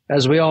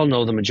 As we all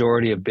know, the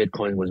majority of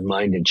Bitcoin was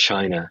mined in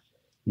China,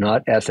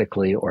 not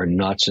ethically or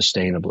not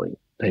sustainably.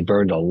 They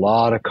burned a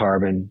lot of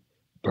carbon,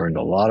 burned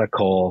a lot of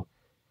coal,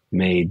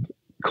 made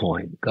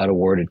coin, got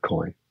awarded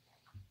coin.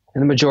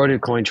 And the majority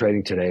of coin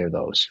trading today are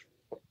those.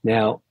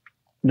 Now,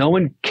 no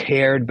one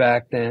cared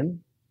back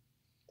then,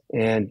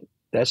 and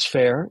that's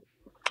fair,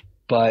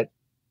 but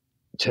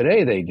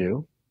today they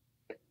do.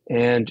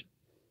 And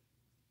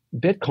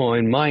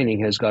Bitcoin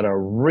mining has got a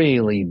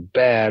really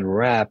bad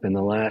rap in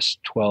the last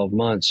 12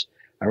 months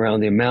around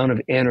the amount of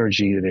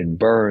energy that it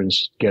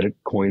burns to get a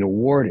coin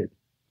awarded.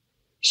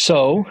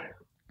 So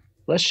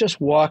let's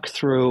just walk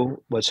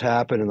through what's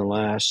happened in the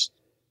last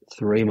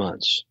 3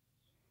 months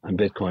on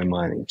Bitcoin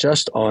mining,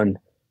 just on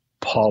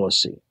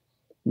policy.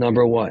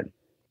 Number one,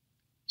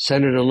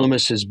 Senator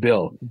Loomis's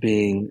bill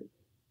being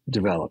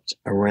developed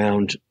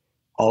around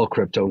all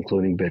crypto,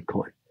 including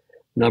Bitcoin.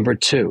 Number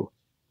two,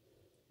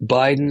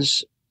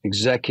 Biden's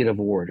executive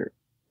order,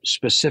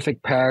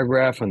 specific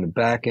paragraph on the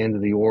back end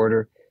of the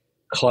order,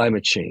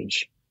 climate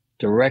change,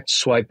 direct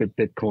swipe at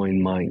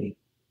Bitcoin mining.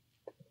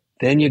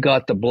 Then you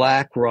got the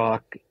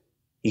BlackRock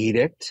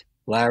edict,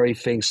 Larry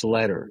Fink's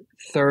letter,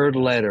 third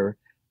letter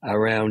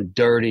around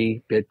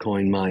dirty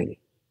Bitcoin mining,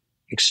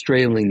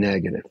 extremely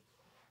negative.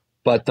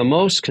 But the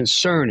most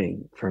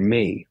concerning for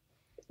me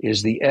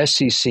is the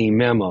SEC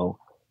memo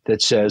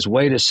that says,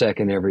 wait a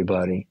second,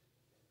 everybody,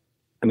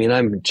 I mean,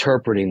 I'm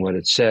interpreting what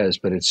it says,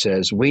 but it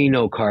says, we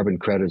know carbon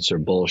credits are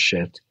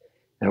bullshit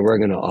and we're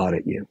going to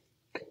audit you.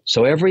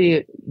 So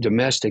every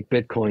domestic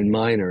Bitcoin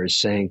miner is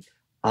saying,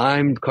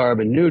 I'm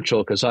carbon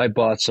neutral because I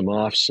bought some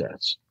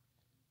offsets.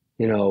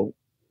 You know,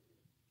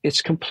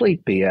 it's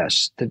complete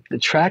BS. The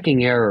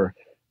tracking error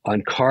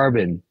on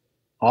carbon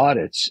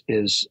audits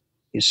is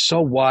so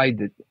wide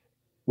that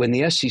when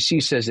the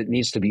SEC says it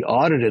needs to be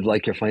audited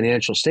like your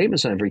financial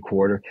statements every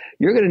quarter,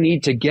 you're going to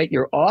need to get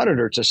your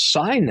auditor to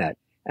sign that.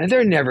 And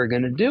they're never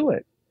going to do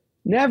it.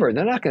 Never.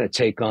 They're not going to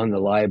take on the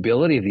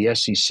liability of the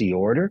SEC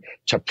order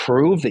to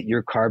prove that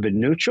you're carbon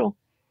neutral.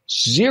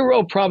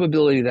 Zero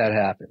probability that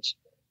happens.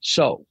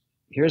 So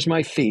here's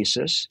my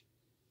thesis.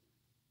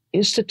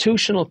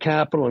 Institutional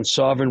capital and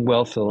sovereign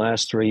wealth for the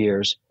last 3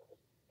 years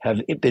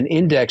have been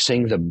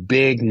indexing the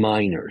big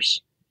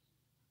miners.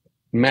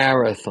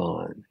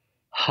 Marathon,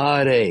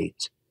 Hut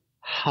 8,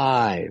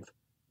 Hive,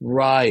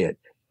 Riot.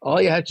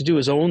 All you have to do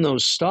is own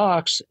those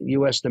stocks,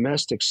 U.S.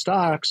 domestic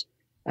stocks,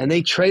 and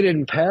they traded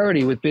in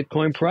parity with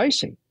Bitcoin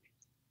pricing.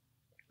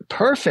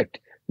 Perfect.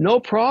 No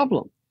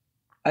problem.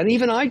 And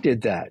even I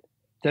did that.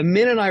 The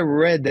minute I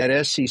read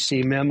that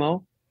SEC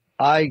memo,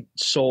 I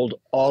sold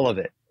all of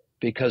it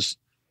because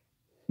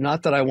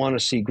not that I want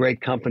to see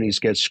great companies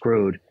get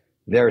screwed.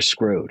 They're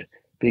screwed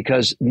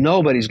because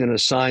nobody's going to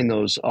sign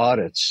those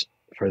audits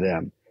for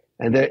them.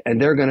 And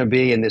they're going to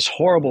be in this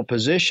horrible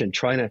position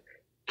trying to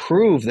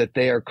prove that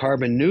they are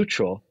carbon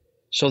neutral.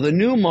 So the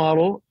new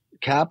model,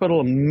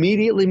 capital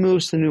immediately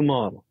moves to the new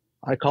model.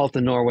 I call it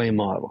the Norway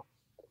model.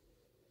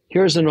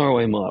 Here's the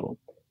Norway model.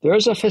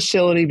 There's a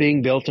facility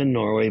being built in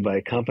Norway by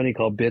a company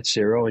called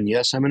BitZero. And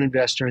yes, I'm an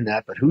investor in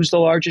that. But who's the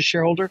largest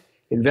shareholder?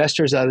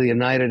 Investors out of the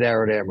United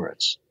Arab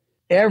Emirates.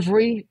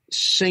 Every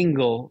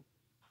single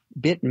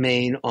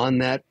Bitmain on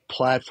that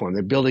platform,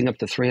 they're building up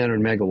to 300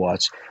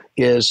 megawatts,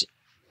 is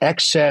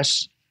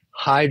excess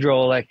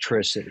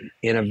hydroelectricity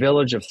in a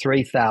village of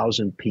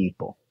 3,000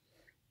 people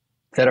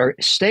that are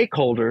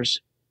stakeholders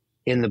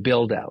in the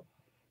build out.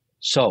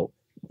 So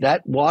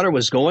that water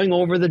was going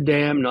over the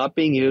dam, not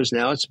being used.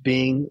 Now it's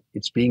being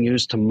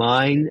used to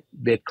mine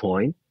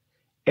Bitcoin.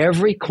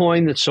 Every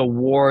coin that's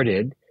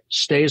awarded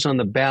stays on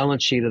the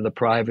balance sheet of the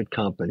private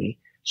company.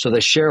 So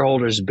the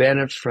shareholders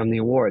benefit from the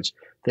awards.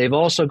 They've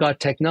also got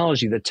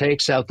technology that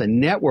takes out the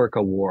network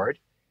award,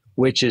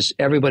 which is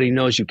everybody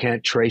knows you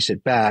can't trace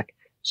it back.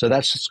 So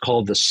that's what's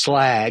called the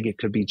slag. It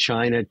could be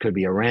China, it could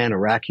be Iran,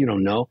 Iraq, you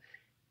don't know.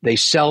 They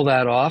sell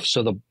that off.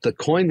 So the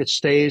coin that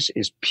stays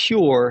is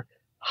pure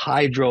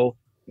hydro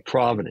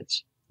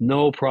provenance.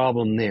 No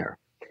problem there.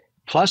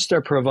 Plus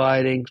they're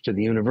providing to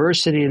the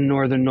university in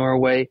northern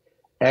Norway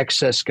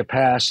excess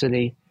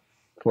capacity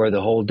for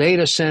the whole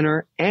data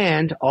center,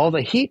 and all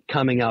the heat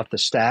coming out the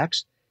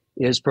stacks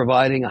is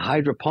providing a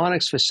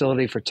hydroponics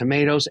facility for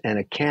tomatoes and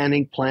a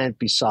canning plant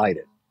beside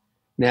it.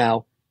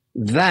 Now,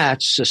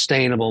 that's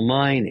sustainable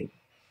mining.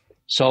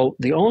 So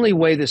the only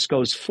way this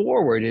goes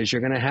forward is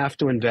you're going to have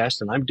to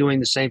invest, and I'm doing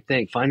the same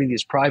thing, finding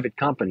these private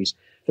companies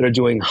that are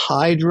doing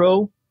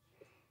hydro,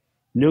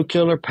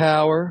 nuclear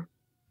power,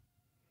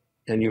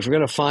 and you're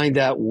going to find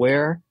that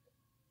where?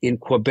 In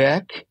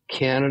Quebec,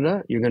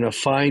 Canada. You're going to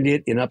find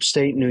it in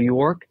upstate New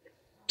York,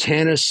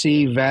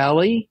 Tennessee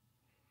Valley,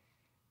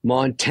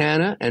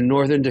 Montana, and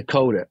Northern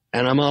Dakota.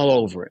 And I'm all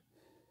over it.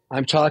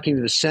 I'm talking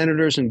to the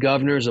senators and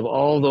governors of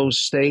all those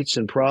states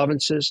and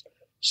provinces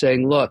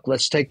saying, look,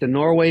 let's take the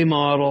Norway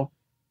model.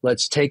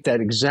 Let's take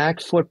that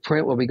exact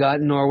footprint, what we got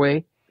in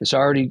Norway. It's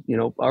already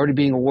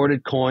being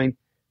awarded coin.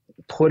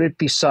 Put it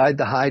beside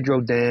the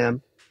hydro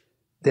dam.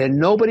 Then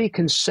nobody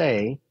can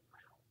say,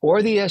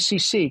 or the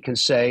SEC can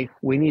say,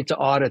 we need to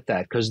audit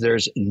that because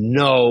there's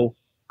no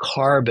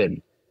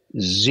carbon,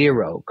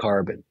 zero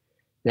carbon.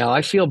 Now,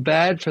 I feel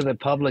bad for the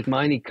public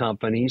mining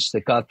companies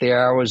that got the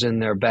arrows in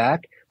their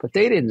back, but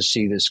they didn't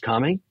see this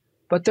coming,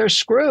 but they're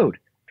screwed.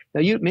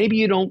 Now, maybe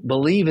you don't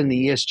believe in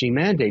the ESG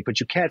mandate, but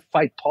you can't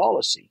fight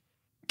policy.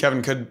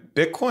 Kevin, could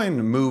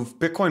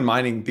Bitcoin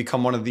mining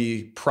become one of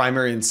the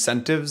primary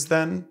incentives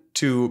then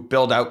to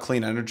build out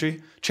clean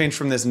energy, change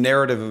from this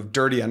narrative of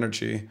dirty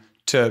energy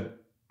to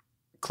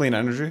clean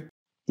energy?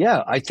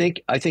 Yeah, I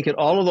think at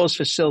all of those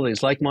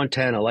facilities, like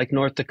Montana, like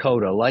North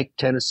Dakota, like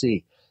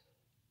Tennessee,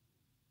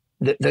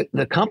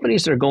 the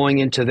companies that are going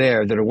into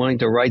there that are willing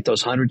to write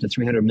those $100 to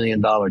 $300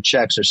 million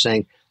checks are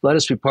saying, let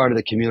us be part of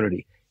the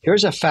community.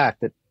 Here's a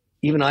fact that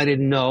even I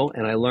didn't know,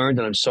 and I learned,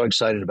 and I'm so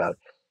excited about.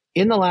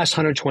 In the last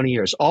 120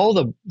 years, all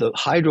the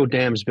hydro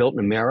dams built in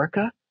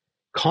America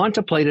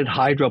contemplated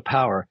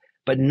hydropower,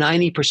 but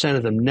 90%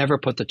 of them never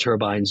put the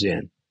turbines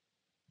in.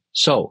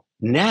 So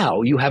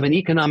now you have an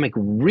economic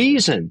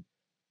reason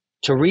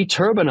to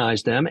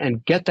returbinize them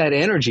and get that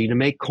energy to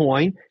make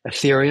coin,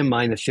 Ethereum,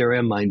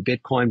 mine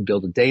Bitcoin,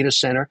 build a data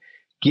center,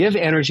 give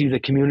energy to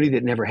the community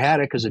that never had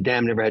it because the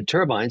dam never had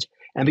turbines,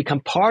 and become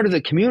part of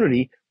the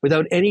community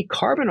without any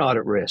carbon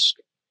audit risk.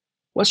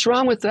 What's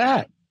wrong with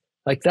that?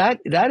 Like that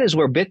is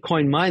where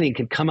Bitcoin mining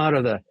can come out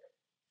of the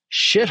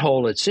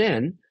shithole it's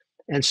in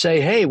and say,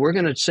 hey, we're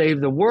going to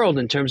save the world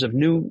in terms of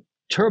new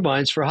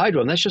turbines for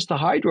hydro. And that's just the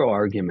hydro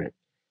argument.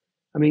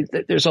 I mean,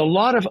 there's a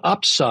lot of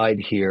upside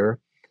here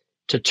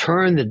to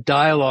turn the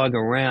dialogue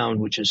around,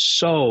 which is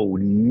so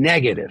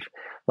negative.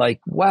 Like,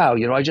 wow,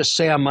 I just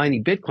say I'm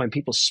mining Bitcoin,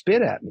 people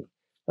spit at me.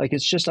 Like,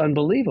 it's just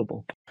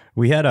unbelievable.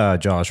 We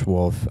had Josh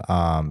Wolf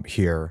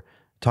here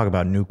talk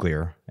about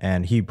nuclear,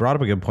 and he brought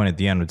up a good point at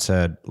the end, which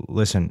said,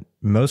 listen,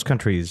 most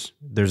countries,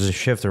 there's a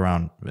shift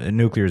around,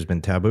 nuclear has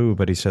been taboo,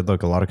 but he said,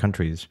 look, a lot of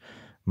countries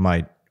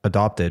might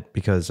adopt it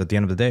because at the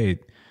end of the day,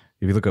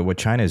 if you look at what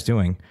China is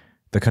doing,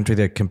 the country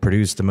that can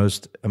produce the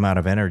most amount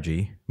of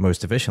energy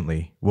most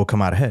efficiently will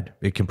come out ahead.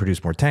 It can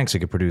produce more tanks. It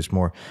can produce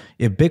more.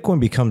 If Bitcoin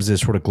becomes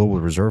this sort of global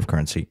reserve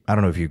currency, I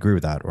don't know if you agree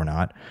with that or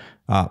not,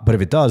 but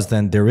if it does,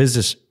 then there is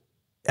this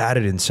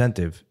added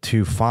incentive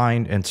to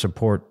find and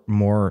support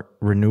more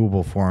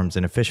renewable forms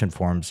and efficient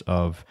forms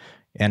of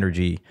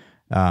energy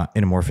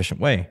in a more efficient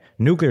way.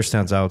 Nuclear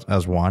stands out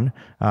as one.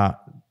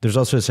 There's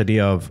also this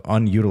idea of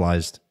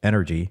unutilized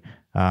energy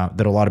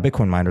that a lot of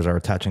Bitcoin miners are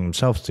attaching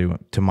themselves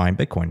to mine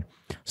Bitcoin.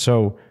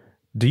 So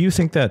do you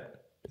think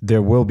that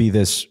there will be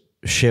this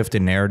shift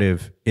in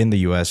narrative in the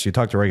US? You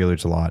talk to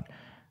regulators a lot.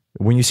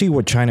 When you see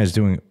what China is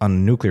doing on a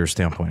nuclear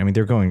standpoint, I mean,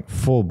 they're going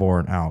full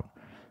bore out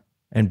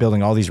and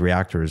building all these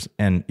reactors,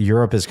 and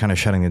Europe is kind of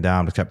shutting it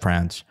down, except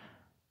France.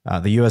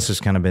 The US has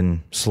kind of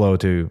been slow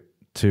to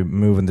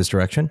move in this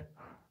direction.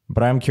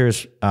 But I'm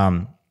curious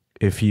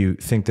if you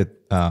think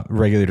that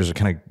regulators are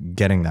kind of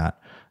getting that,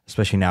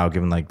 especially now,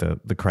 given like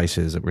the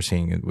crisis that we're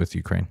seeing with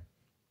Ukraine.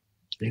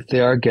 If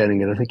they are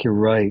getting it, I think you're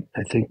right.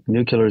 I think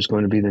nuclear is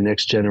going to be the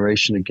next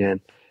generation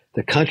again.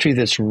 The country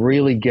that's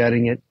really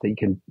getting it, that you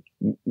can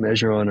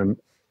measure on a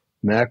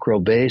macro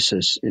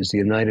basis, is the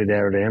United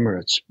Arab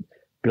Emirates,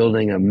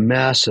 building a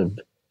massive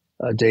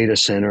data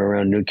center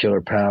around nuclear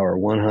power,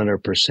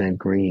 100%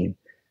 green,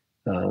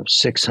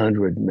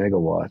 600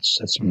 megawatts.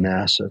 That's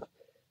massive.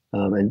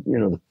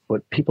 And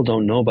what people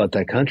don't know about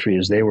that country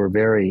is they were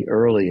very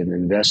early in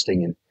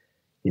investing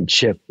in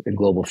chip and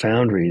global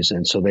foundries,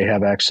 and so they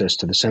have access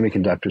to the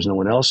semiconductors no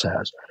one else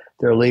has.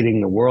 They're leading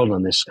the world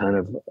on this kind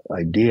of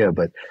idea,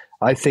 but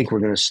I think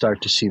we're going to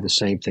start to see the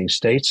same thing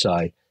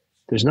stateside.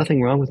 There's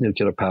nothing wrong with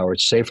nuclear power.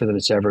 It's safer than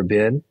it's ever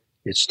been.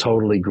 It's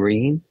totally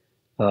green.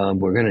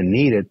 We're going to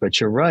need it,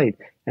 but you're right.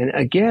 And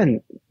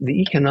again,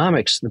 the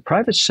economics, the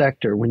private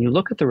sector, when you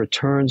look at the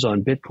returns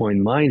on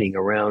Bitcoin mining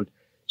around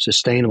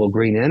sustainable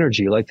green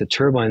energy, like the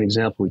turbine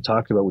example we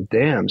talked about with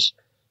dams,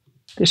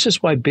 this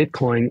is why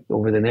Bitcoin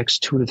over the next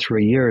 2 to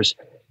 3 years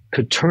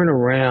could turn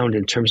around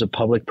in terms of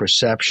public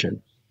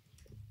perception.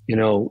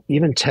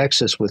 Even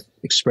Texas with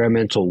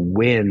experimental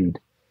wind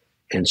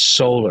and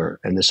solar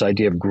and this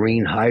idea of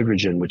green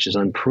hydrogen, which is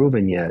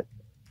unproven yet,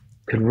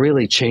 could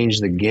really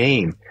change the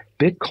game.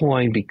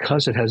 Bitcoin,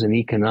 because it has an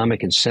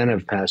economic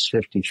incentive past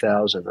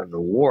 50,000 on an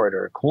award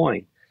or a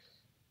coin,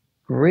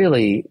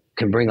 really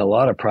can bring a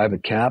lot of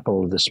private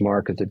capital to this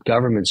market that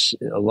governments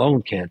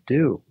alone can't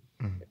do.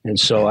 And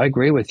so I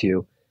agree with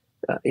you.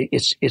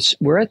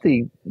 We're at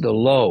the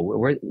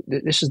low.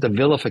 This is the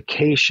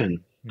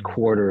vilification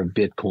quarter of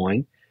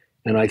Bitcoin,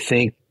 and I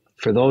think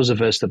for those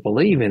of us that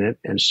believe in it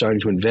and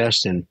starting to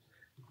invest in,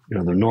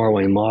 the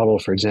Norway model,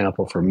 for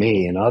example, for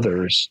me and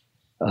others,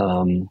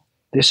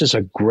 this is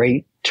a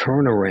great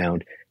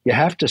turnaround. You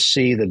have to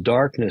see the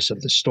darkness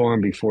of the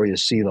storm before you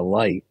see the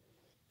light.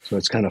 So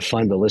it's kind of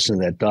fun to listen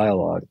to that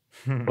dialogue.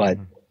 But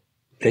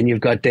then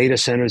you've got data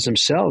centers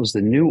themselves.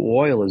 The new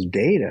oil is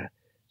data.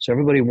 So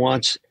everybody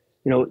wants,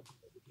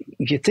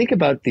 if you think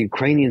about the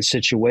Ukrainian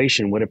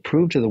situation, what it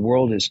proved to the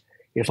world is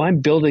if I'm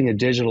building a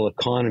digital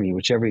economy,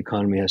 which every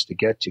economy has to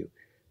get to,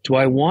 do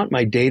I want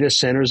my data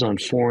centers on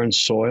foreign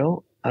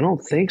soil? I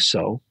don't think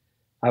so.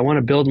 I want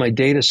to build my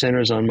data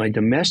centers on my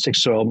domestic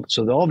soil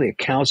so that all the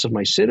accounts of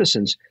my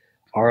citizens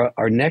are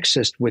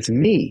nexused with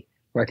me,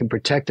 where I can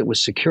protect it with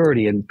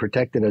security and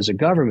protect it as a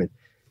government.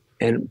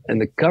 And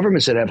the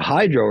governments that have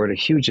hydro are at a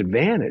huge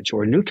advantage,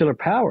 or nuclear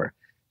power,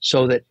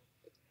 so that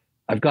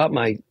I've got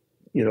my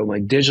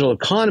digital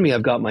economy,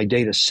 I've got my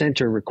data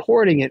center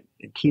recording it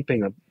and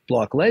keeping a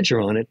block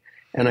ledger on it,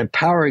 and I'm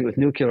powering it with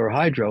nuclear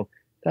hydro.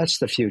 That's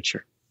the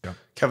future. Yeah.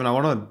 Kevin, I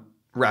want to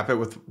wrap it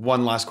with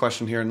one last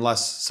question here,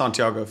 unless you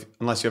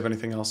have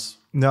anything else.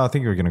 No, I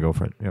think you're going to go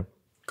for it. Yep.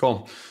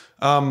 Cool.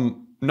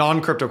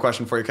 Non-crypto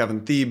question for you,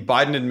 Kevin. The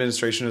Biden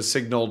administration has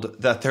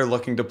signaled that they're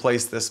looking to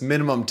place this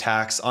minimum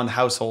tax on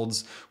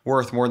households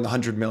worth more than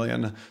 $100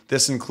 million.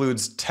 This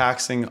includes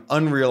taxing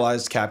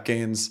unrealized cap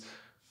gains.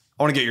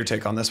 I want to get your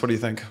take on this. What do you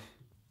think?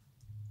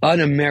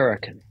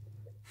 Un-American,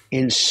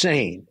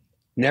 insane,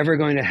 never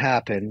going to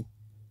happen,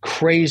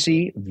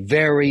 crazy,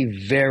 very,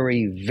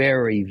 very,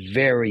 very,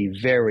 very,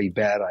 very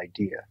bad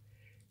idea.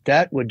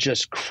 That would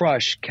just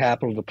crush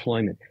capital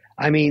deployment.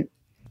 I mean,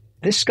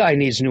 this guy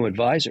needs new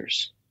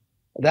advisors.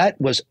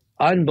 That was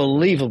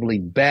unbelievably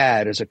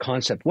bad as a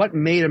concept. What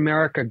made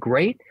America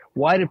great?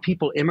 Why did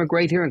people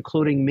immigrate here,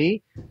 including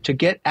me? To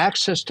get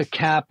access to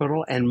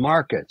capital and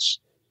markets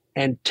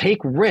and take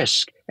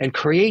risk and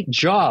create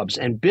jobs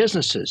and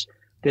businesses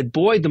that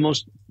buoyed the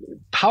most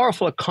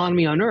powerful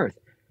economy on earth.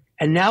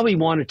 And now we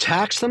want to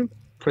tax them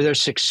for their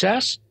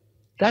success?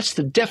 That's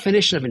the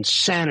definition of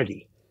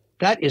insanity.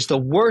 That is the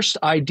worst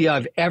idea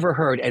I've ever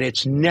heard, and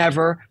it's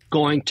never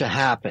going to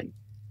happen.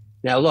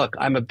 Now, look,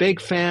 I'm a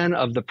big fan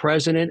of the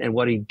president and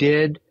what he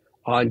did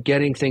on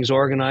getting things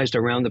organized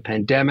around the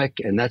pandemic,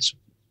 and that's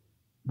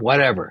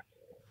whatever.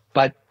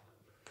 But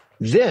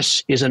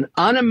this is an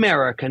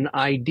un-American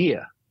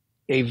idea,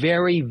 a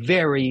very,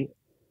 very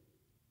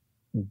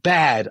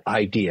bad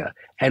idea,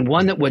 and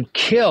one that would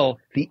kill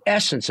the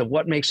essence of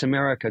what makes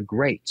America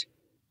great.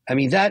 I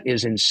mean, that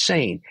is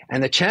insane.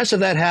 And the chance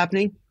of that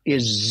happening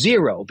is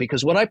zero,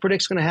 because what I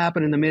predict is going to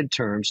happen in the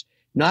midterms,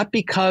 not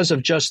because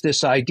of just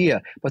this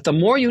idea, but the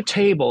more you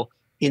table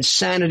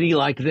insanity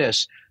like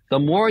this, the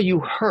more you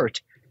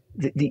hurt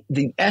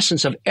the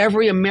essence of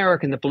every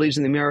American that believes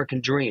in the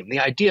American dream. The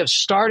idea of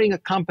starting a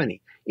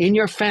company in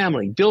your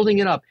family, building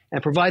it up,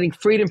 and providing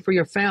freedom for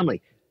your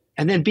family,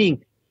 and then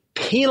being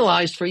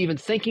penalized for even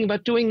thinking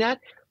about doing that.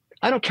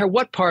 I don't care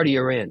what party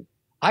you're in.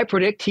 I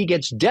predict he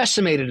gets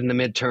decimated in the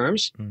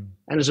midterms,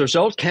 and as a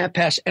result can't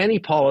pass any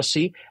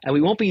policy, and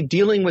we won't be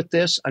dealing with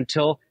this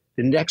until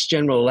the next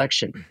general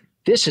election.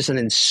 This is an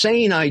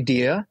insane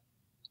idea,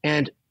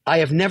 and I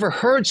have never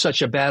heard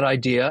such a bad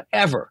idea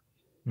ever.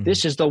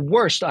 This is the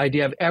worst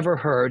idea I've ever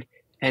heard,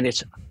 and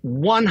it's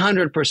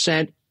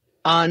 100%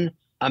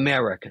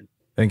 un-American.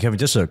 And Kevin,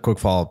 just a quick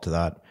follow-up to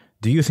that.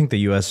 Do you think the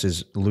U.S.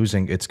 is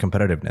losing its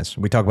competitiveness?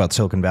 We talk about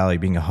Silicon Valley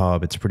being a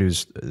hub. It's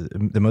produced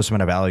the most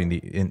amount of value in the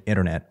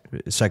internet.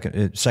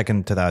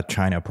 Second to that,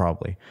 China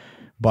probably.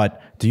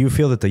 But do you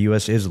feel that the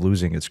U.S. is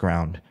losing its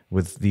ground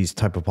with these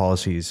type of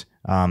policies?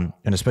 And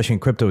especially in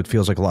crypto, it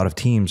feels like a lot of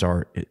teams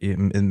are,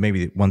 and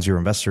maybe the ones you're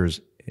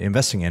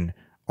investing in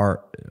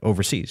are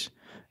overseas.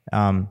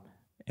 And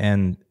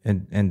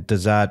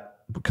does that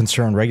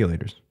concern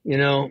regulators? You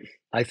know,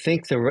 I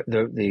think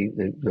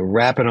the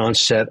rapid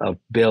onset of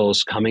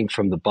bills coming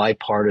from the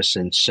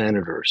bipartisan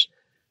senators,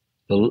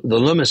 the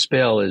Loomis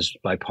bill is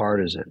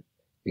bipartisan.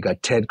 You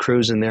got Ted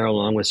Cruz in there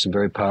along with some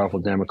very powerful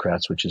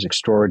Democrats, which is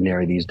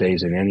extraordinary these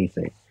days in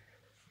anything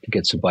to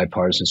get some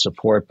bipartisan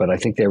support. But I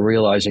think they're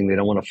realizing they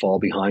don't want to fall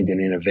behind in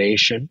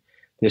innovation.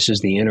 This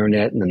is the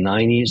internet in the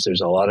 90s.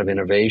 There's a lot of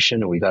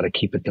innovation, and we got to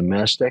keep it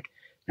domestic.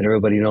 And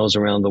everybody knows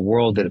around the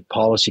world that if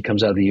policy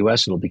comes out of the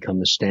U.S., it'll become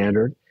the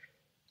standard.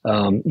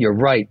 You're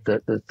right.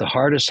 The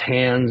hardest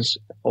hands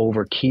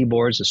over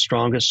keyboards, the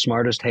strongest,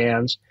 smartest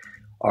hands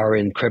are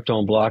in crypto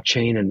and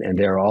blockchain, and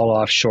they're all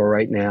offshore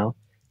right now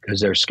because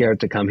they're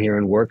scared to come here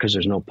and work because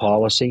there's no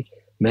policy.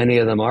 Many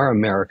of them are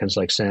Americans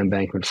like Sam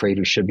Bankman-Fried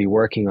who should be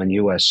working on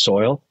U.S.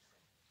 soil.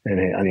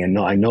 And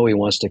I know he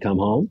wants to come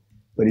home,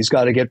 but he's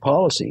got to get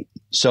policy.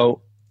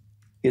 So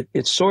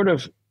it's sort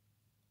of,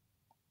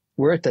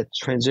 we're at that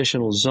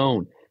transitional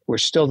zone. We're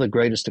still the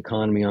greatest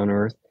economy on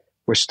earth.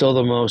 We're still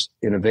the most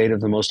innovative,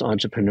 the most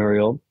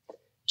entrepreneurial.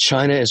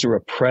 China is a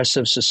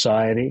repressive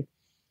society.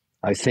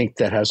 I think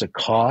that has a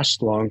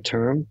cost long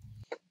term.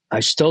 I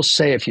still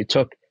say if you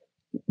took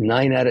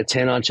 9 out of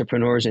 10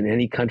 entrepreneurs in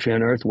any country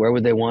on earth, where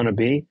would they want to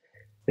be?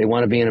 They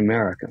want to be in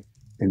America.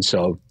 And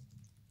so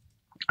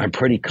I'm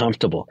pretty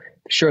comfortable.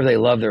 Sure, they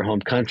love their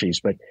home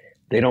countries, but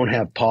they don't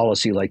have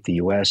policy like the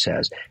U.S.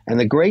 has. And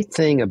the great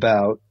thing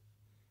about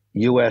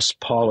U.S.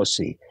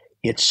 policy,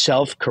 it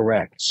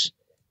self-corrects.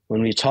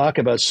 When we talk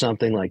about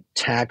something like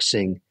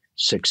taxing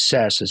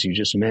success, as you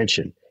just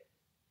mentioned,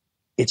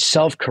 it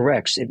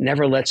self-corrects. It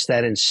never lets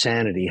that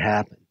insanity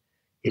happen.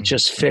 It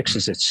just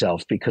fixes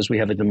itself because we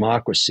have a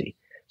democracy.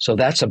 So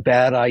that's a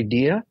bad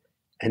idea,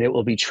 and it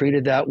will be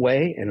treated that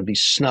way, and it'll be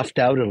snuffed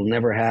out. It'll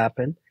never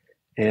happen.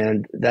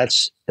 And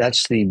that's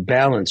the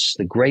balance,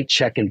 the great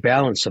check and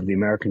balance of the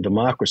American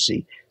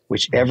democracy,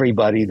 which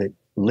everybody that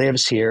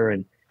lives here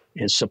and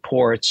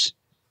supports.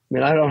 I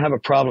mean, I don't have a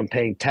problem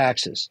paying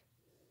taxes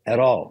at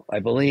all. I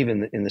believe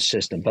in the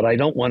system, but I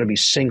don't want to be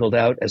singled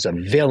out as a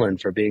villain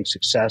for being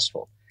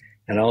successful.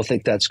 And I don't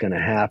think that's going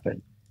to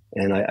happen.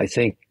 And I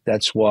think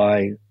that's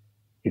why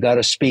you got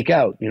to speak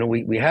out. You know,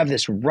 we have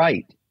this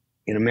right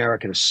in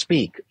America to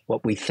speak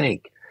what we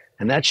think,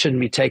 and that shouldn't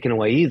be taken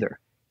away either.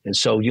 And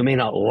so you may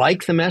not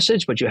like the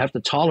message, but you have to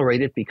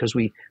tolerate it because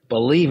we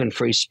believe in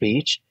free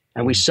speech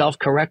and we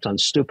self-correct on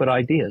stupid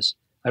ideas.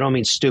 I don't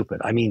mean stupid.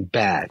 I mean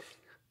bad.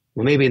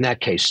 Well, maybe in that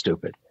case,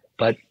 stupid,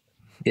 but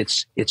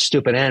it's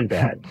stupid and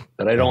bad,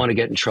 but I don't want to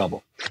get in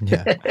trouble.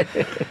 Yeah.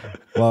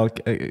 Well,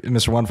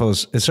 Mr. Wonderful,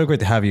 it's so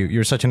great to have you.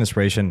 You're such an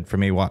inspiration for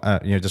me,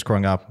 just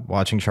growing up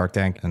watching Shark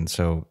Tank. And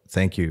so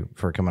thank you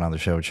for coming on the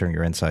show and sharing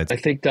your insights. I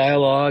think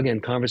dialogue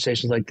and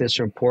conversations like this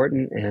are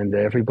important, and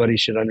everybody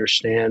should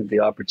understand the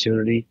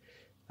opportunity.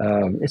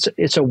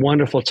 It's a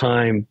wonderful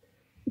time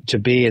to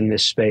be in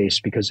this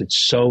space because it's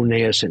so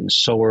nascent and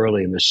so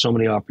early, and there's so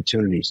many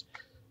opportunities.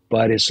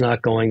 But it's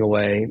not going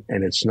away,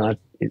 and it's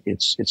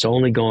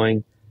only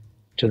going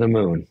to the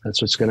moon.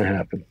 That's what's going to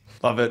happen.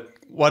 Love it.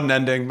 What an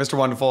ending. Mr.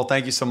 Wonderful,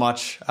 thank you so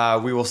much.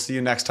 We will see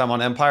you next time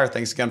on Empire.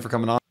 Thanks again for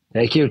coming on.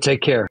 Thank you.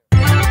 Take care.